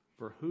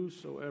 For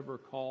whosoever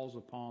calls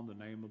upon the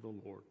name of the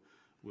Lord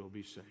will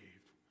be saved.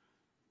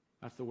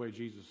 That's the way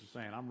Jesus is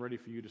saying, I'm ready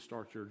for you to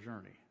start your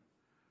journey.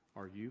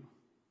 Are you?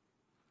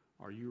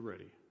 Are you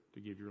ready to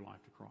give your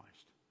life to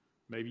Christ?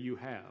 Maybe you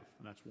have,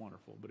 and that's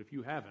wonderful. But if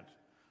you haven't,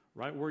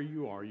 right where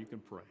you are, you can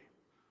pray.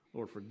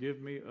 Lord,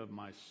 forgive me of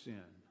my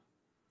sin.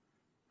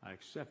 I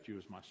accept you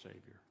as my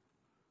Savior.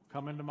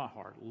 Come into my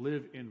heart.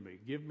 Live in me.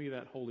 Give me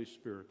that Holy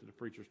Spirit that the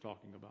preacher's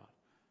talking about.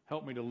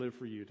 Help me to live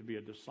for you, to be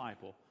a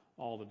disciple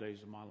all the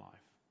days of my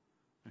life.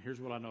 And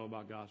here's what I know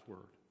about God's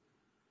Word.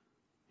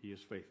 He is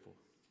faithful.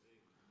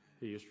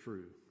 He is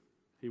true.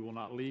 He will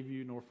not leave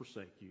you nor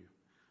forsake you.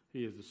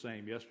 He is the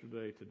same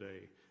yesterday,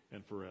 today,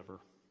 and forever.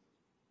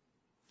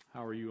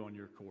 How are you on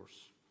your course,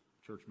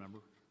 church member?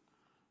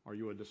 Are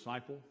you a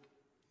disciple?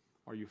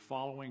 Are you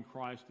following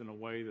Christ in a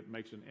way that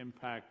makes an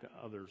impact to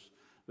others?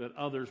 That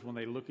others, when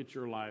they look at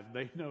your life,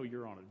 they know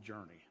you're on a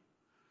journey.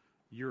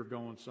 You're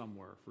going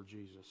somewhere for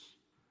Jesus.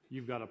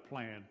 You've got a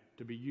plan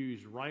to be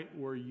used right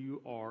where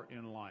you are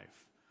in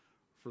life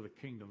for the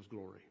kingdom's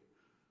glory,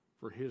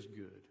 for his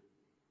good.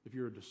 If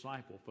you're a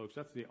disciple, folks,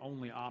 that's the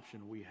only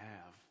option we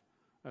have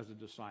as a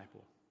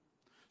disciple.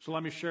 So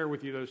let me share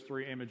with you those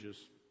three images.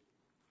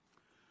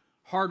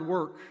 Hard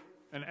work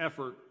and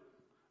effort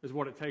is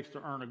what it takes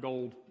to earn a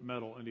gold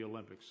medal in the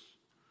Olympics.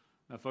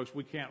 Now, folks,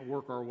 we can't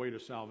work our way to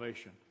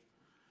salvation,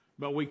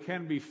 but we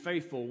can be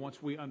faithful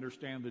once we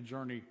understand the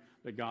journey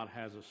that God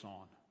has us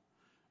on.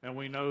 And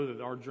we know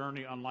that our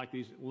journey, unlike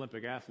these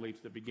Olympic athletes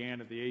that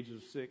began at the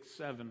ages of 6,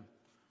 7,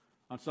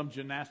 on some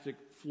gymnastic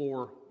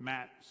floor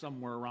mat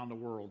somewhere around the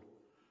world,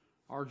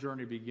 our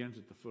journey begins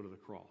at the foot of the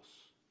cross.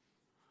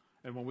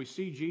 And when we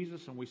see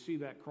Jesus and we see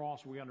that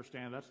cross, we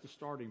understand that's the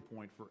starting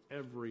point for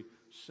every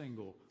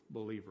single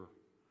believer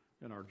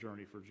in our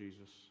journey for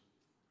Jesus.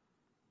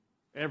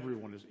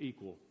 Everyone is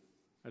equal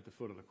at the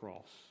foot of the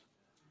cross.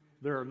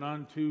 There are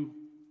none too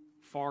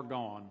far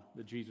gone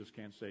that Jesus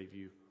can't save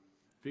you.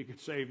 If he could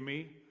save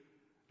me,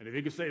 and if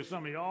he could save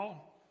some of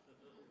y'all,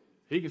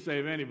 he can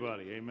save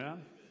anybody.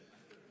 Amen?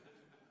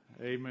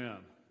 Amen.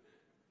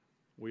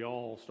 We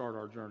all start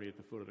our journey at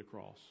the foot of the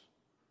cross.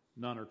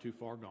 None are too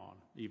far gone,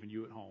 even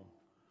you at home.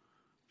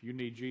 If you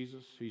need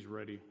Jesus, he's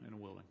ready and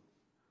willing.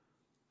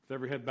 With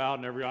every head bowed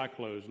and every eye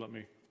closed, let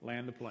me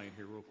land the plane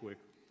here real quick.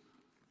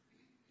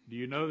 Do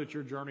you know that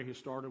your journey has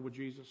started with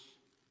Jesus?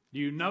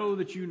 Do you know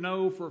that you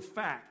know for a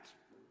fact?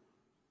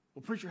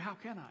 Well, preacher, how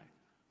can I?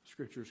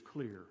 Scripture is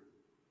clear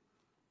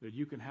that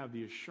you can have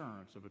the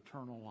assurance of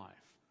eternal life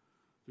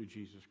through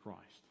Jesus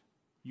Christ.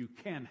 You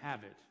can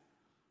have it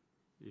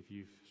if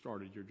you've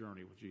started your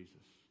journey with Jesus.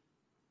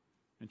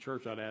 In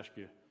church, I'd ask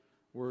you,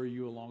 where are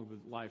you along the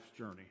life's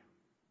journey?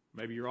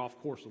 Maybe you're off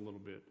course a little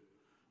bit.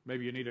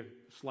 Maybe you need a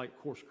slight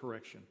course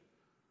correction.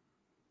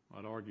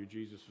 I'd argue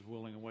Jesus is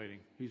willing and waiting.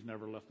 He's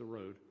never left the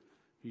road.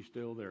 He's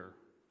still there,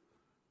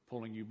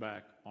 pulling you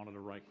back onto the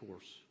right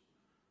course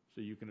so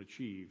you can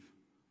achieve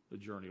the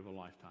journey of a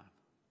lifetime.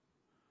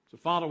 So,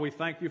 Father, we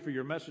thank you for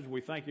your message.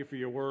 We thank you for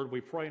your word. We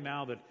pray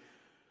now that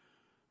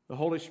the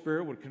Holy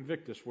Spirit would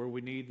convict us where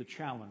we need the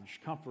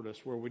challenge, comfort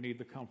us where we need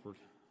the comfort.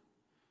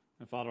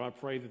 And, Father, I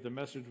pray that the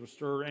message would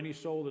stir any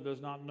soul that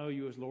does not know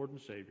you as Lord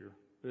and Savior,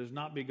 that has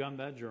not begun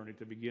that journey,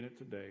 to begin it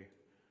today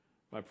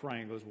by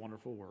praying those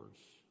wonderful words.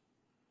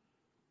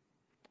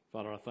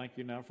 Father, I thank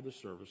you now for the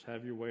service.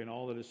 Have your way in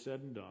all that is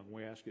said and done.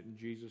 We ask it in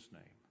Jesus'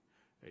 name.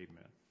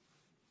 Amen.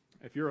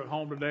 If you're at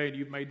home today and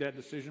you've made that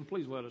decision,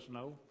 please let us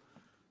know.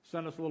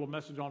 Send us a little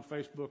message on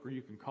Facebook, or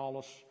you can call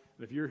us.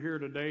 And if you're here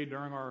today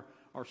during our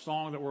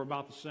song that we're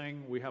about to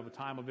sing, we have a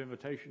time of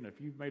invitation. If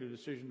you've made a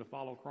decision to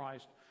follow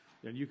Christ,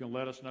 then you can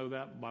let us know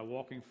that by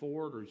walking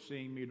forward or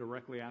seeing me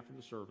directly after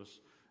the service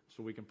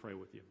so we can pray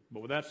with you.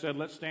 But with that said,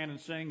 let's stand and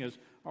sing as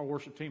our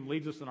worship team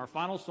leads us in our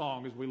final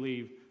song as we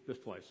leave this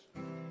place.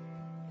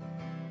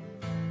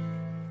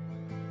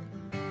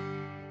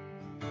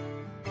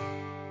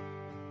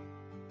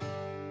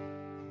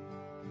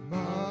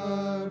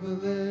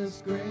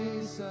 Marvelous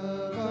grace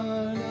of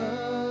our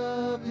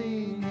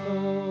loving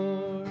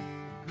Lord,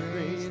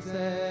 grace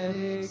that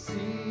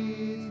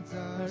exceeds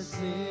our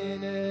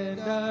sin and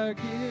our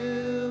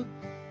guilt,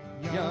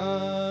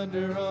 beyond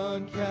splendor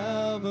on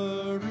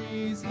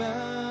Calvary's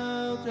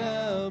mount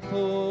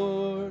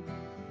outpoured,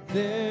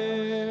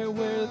 there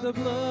where the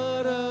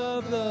blood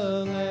of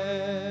the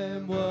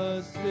Lamb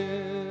was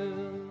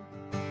spilled.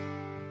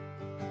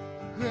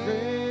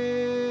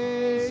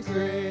 Grace,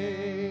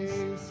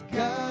 grace,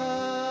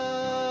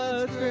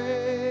 God's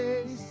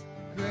grace,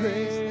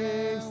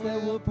 grace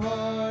that will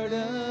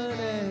pardon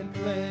and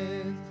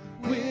cleanse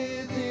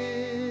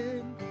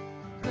within.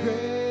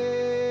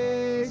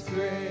 Grace,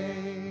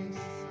 grace,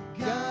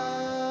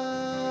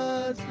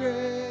 God's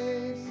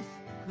grace,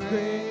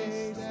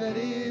 grace that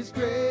is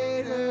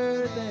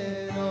greater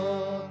than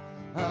all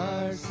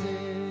our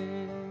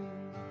sin.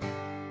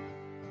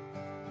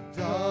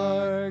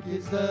 Dark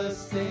is the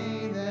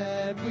stain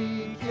that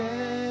we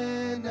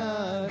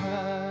cannot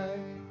hide.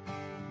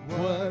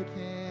 What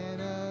can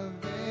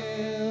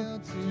avail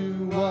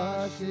to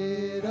wash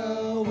it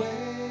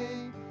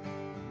away?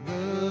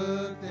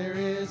 Look, there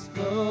is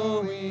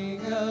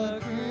flowing a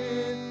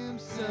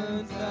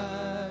crimson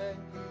tide,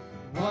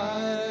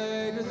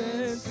 whiter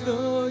than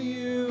snow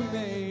you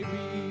may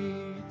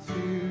be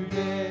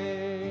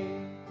today.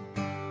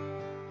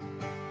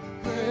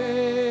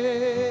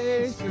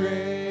 Grace,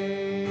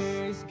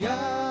 grace,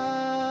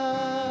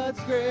 God's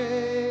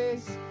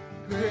grace,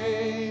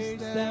 grace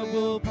that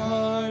will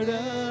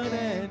pardon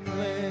and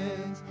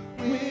cleanse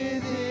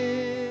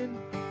within.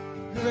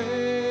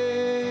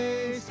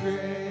 Grace,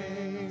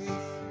 grace,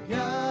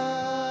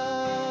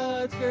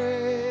 God's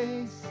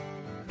grace,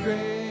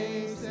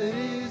 grace that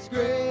is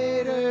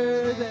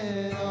greater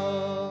than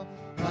all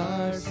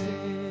our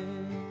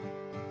sin.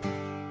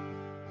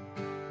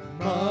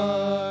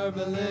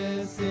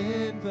 Marvelous,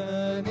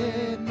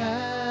 infinite,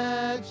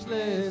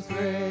 matchless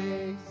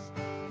grace,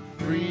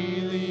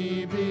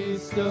 freely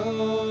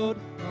bestowed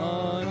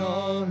on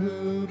all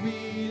who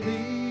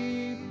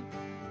believe.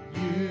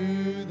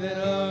 You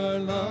that are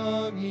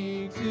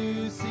longing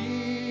to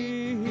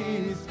see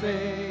His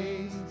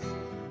face,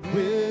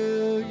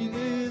 will you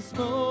this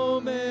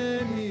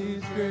moment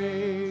His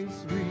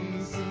grace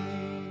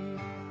receive?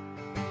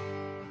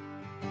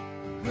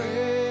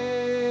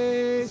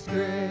 Grace,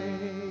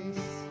 grace,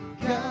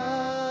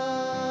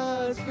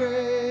 God's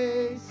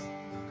grace,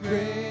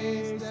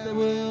 grace that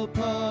will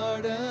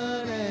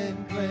pardon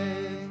and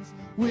cleanse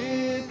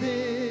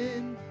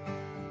within.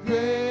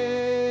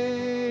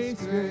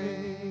 Grace,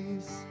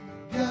 grace,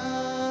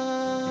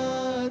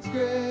 God's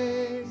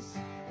grace,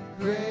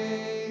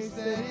 grace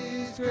that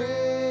is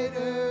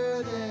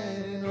greater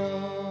than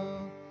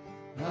all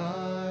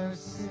our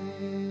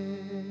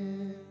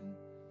sin.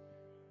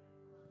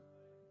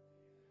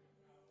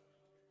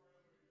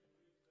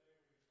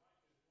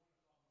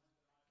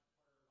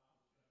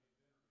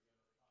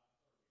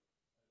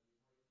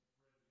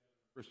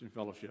 Christian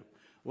Fellowship.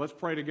 Let's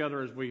pray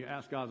together as we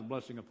ask God's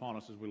blessing upon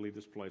us as we leave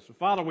this place. So,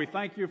 Father, we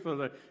thank you for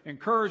the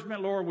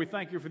encouragement, Lord. We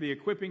thank you for the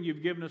equipping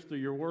you've given us through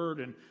your word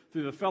and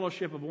through the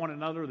fellowship of one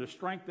another, the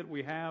strength that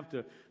we have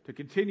to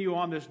continue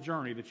on this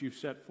journey that you've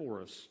set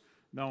for us,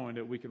 knowing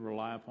that we can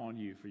rely upon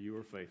you, for you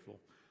are faithful.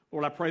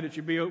 Lord, I pray that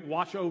you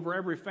watch over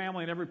every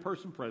family and every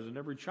person present,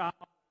 every child,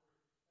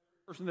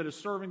 person that is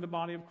serving the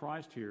body of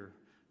Christ here.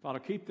 Father,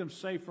 keep them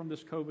safe from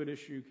this COVID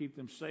issue. Keep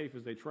them safe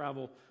as they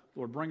travel.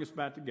 Lord, bring us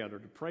back together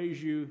to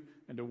praise you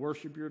and to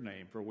worship your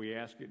name, for we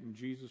ask it in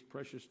Jesus'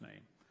 precious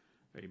name.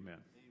 Amen.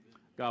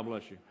 God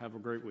bless you. Have a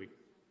great week.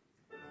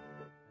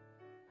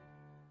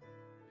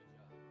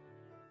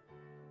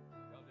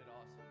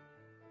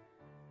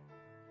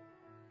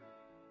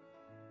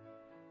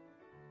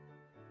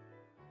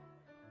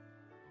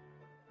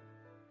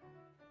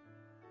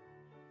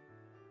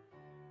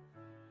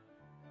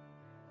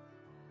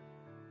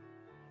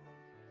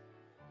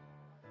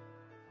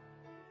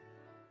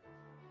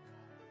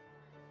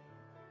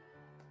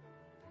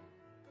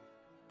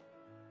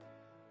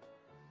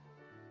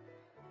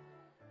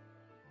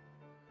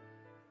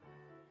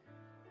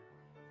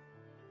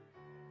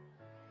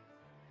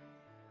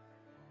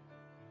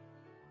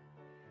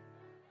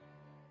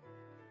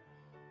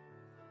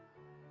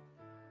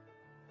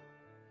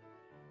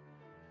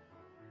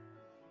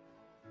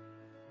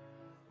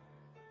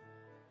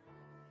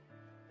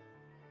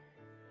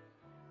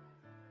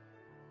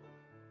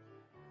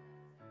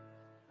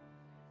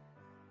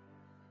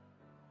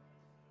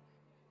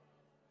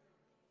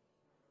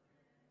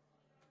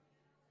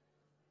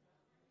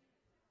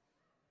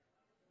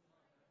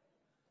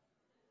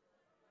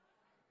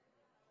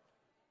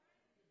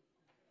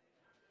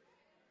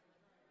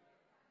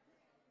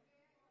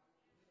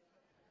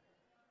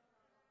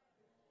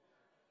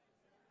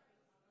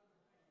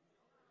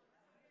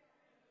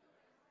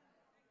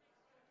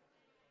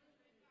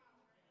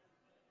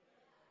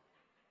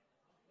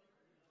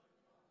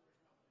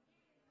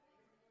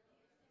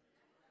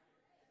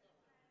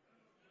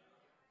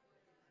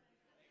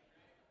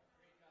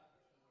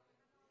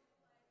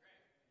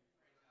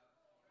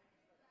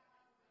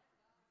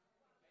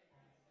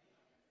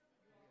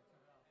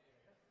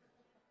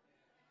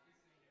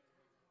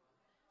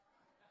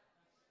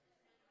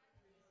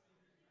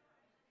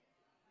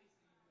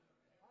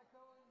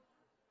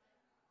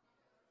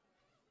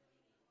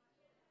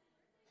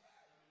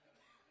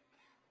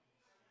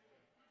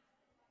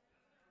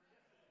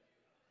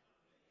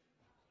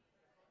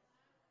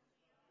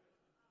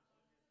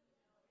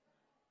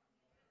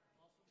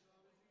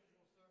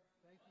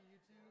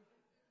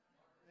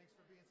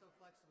 Thanks for being so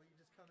flexible. You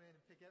just come in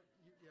and pick up,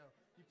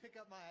 you pick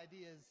up my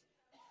ideas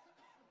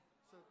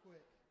so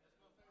quick.